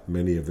not that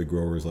many of the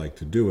growers like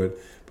to do it,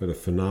 but a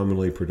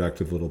phenomenally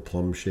productive little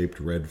plum-shaped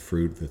red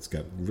fruit that's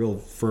got real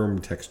firm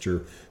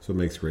texture, so it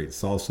makes great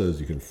salsas.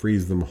 You can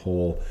freeze them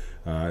whole.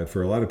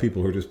 For a lot of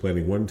people who are just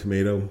planting one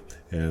tomato,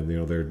 and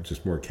they're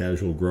just more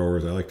casual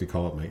growers, I like to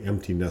call it my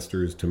empty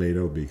nesters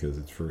tomato, because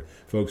it's for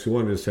folks who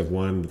want to just have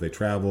one, but they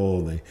travel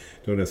and they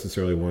don't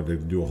necessarily want to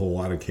do a whole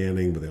lot of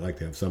canning, but they like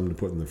to have some to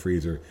put in the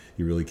freezer.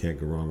 You really can't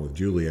go wrong with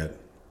Juliet.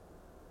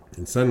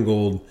 And Sun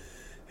Gold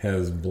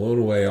has blown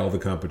away all the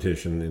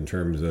competition in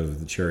terms of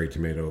the cherry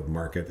tomato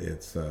market.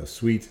 It's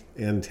sweet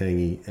and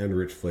tangy and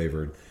rich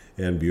flavored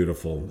and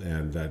beautiful,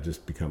 and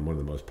just become one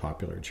of the most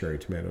popular cherry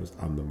tomatoes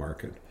on the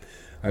market.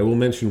 I will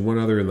mention one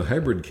other in the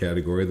hybrid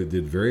category that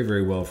did very,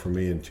 very well for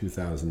me in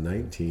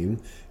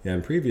 2019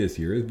 and previous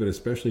years, but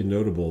especially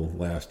notable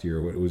last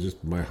year. It was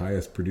just my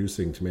highest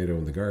producing tomato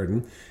in the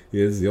garden,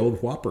 is the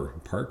old Whopper,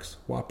 Park's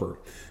Whopper,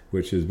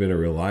 which has been a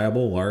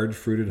reliable, large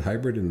fruited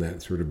hybrid in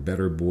that sort of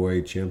better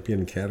boy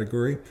champion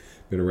category.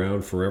 Been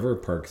around forever.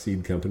 Park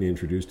Seed Company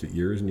introduced it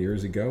years and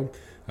years ago.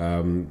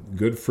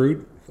 Good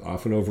fruit,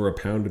 often over a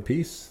pound a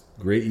piece.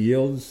 Great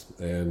yields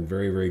and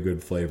very, very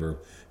good flavor,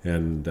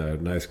 and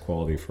nice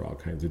quality for all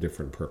kinds of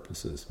different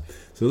purposes.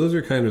 So those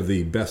are kind of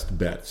the best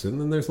bets.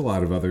 And then there's a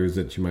lot of others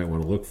that you might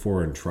want to look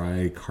for and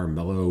try.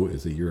 Carmelo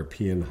is a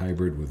European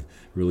hybrid with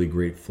really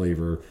great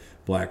flavor.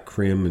 Black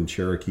Crim and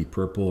Cherokee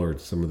Purple are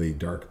some of the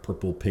dark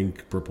purple,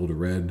 pink, purple to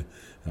red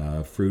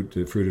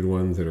fruited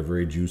ones that are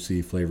very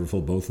juicy,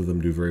 flavorful. Both of them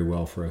do very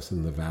well for us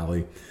in the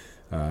valley.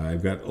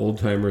 I've got old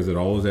timers that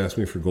always ask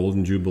me for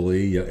Golden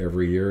Jubilee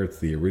every year. It's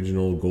the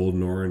original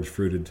golden orange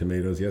fruited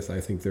tomatoes. Yes,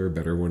 I think there are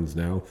better ones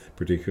now,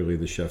 particularly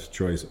the Chef's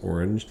Choice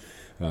orange.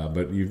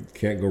 But you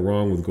can't go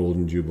wrong with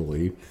Golden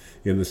Jubilee.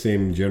 In the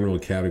same general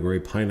category,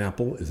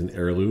 pineapple is an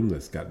heirloom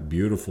that's got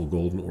beautiful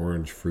golden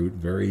orange fruit,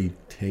 very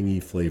tangy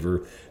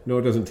flavor. No,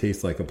 it doesn't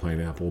taste like a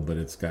pineapple, but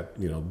it's got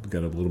a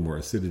little more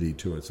acidity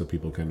to it, so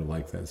people kind of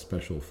like that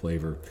special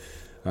flavor.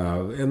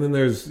 And then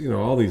there's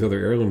all these other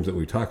heirlooms that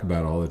we talk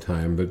about all the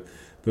time, but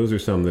those are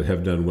some that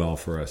have done well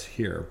for us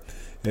here.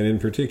 And in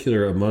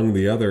particular, among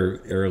the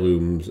other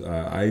heirlooms,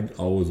 I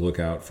always look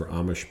out for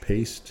Amish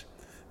paste.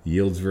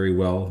 Yields very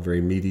well, very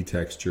meaty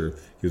texture,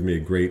 gives me a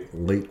great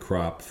late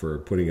crop for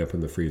putting up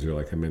in the freezer,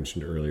 like I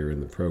mentioned earlier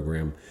in the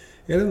program.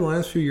 And in the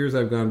last few years,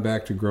 I've gone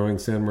back to growing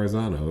San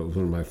Marzano. It was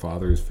one of my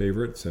father's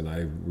favorites, and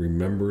I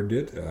remembered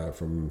it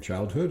from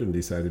childhood and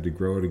decided to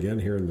grow it again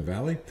here in the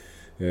valley.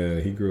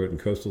 He grew it in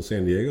coastal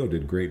San Diego,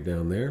 did great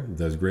down there,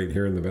 does great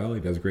here in the valley,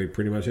 does great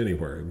pretty much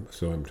anywhere,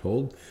 so I'm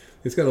told.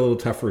 It's got a little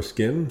tougher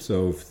skin,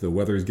 so if the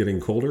weather is getting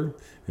colder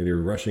and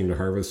you're rushing to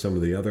harvest some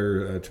of the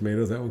other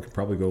tomatoes, that one could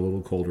probably go a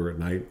little colder at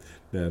night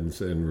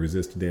and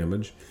resist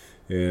damage.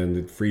 And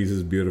it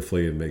freezes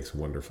beautifully and makes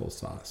wonderful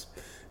sauce.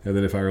 And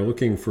then if I were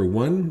looking for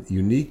one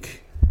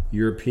unique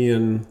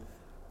European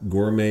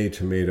gourmet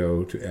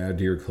tomato to add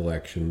to your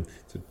collection,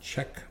 it's a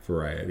Czech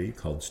variety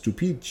called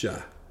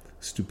Stupica.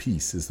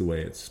 Stupice is the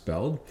way it's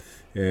spelled,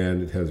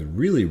 and it has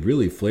really,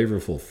 really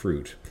flavorful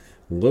fruit,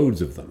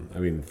 loads of them. I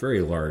mean, very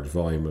large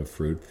volume of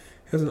fruit.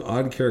 It has an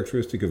odd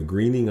characteristic of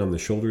greening on the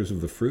shoulders of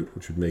the fruit,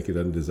 which would make it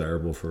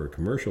undesirable for a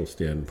commercial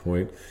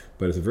standpoint,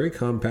 but it's a very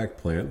compact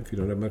plant. If you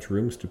don't have much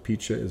room,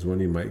 Stupica is one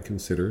you might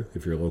consider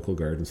if your local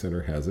garden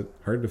center has it.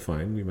 Hard to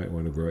find. You might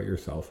want to grow it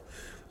yourself,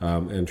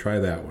 and try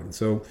that one.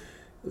 So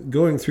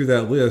going through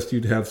that list,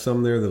 you'd have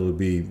some there that would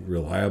be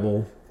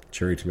reliable,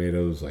 cherry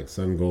tomatoes like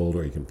Sun Gold,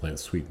 or you can plant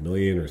Sweet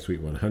Million or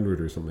Sweet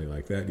 100 or something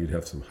like that. You'd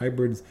have some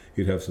hybrids,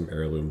 you'd have some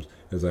heirlooms.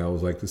 As I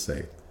always like to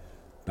say,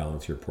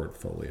 balance your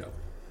portfolio.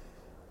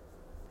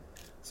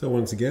 So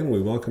once again,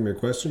 we welcome your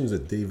questions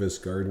at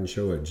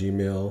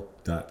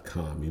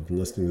davisgardenshow@gmail.com. You've been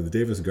listening to the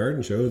Davis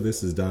Garden Show.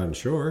 This is Don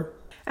Shore.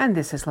 And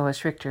this is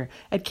Lois Richter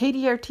at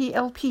KDRT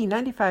LP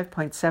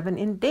 95.7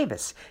 in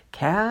Davis,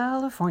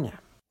 California.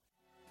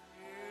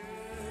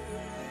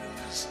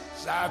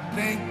 I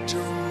think to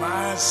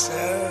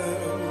myself,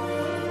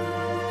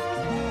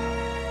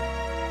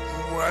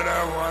 what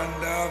a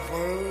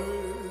wonderful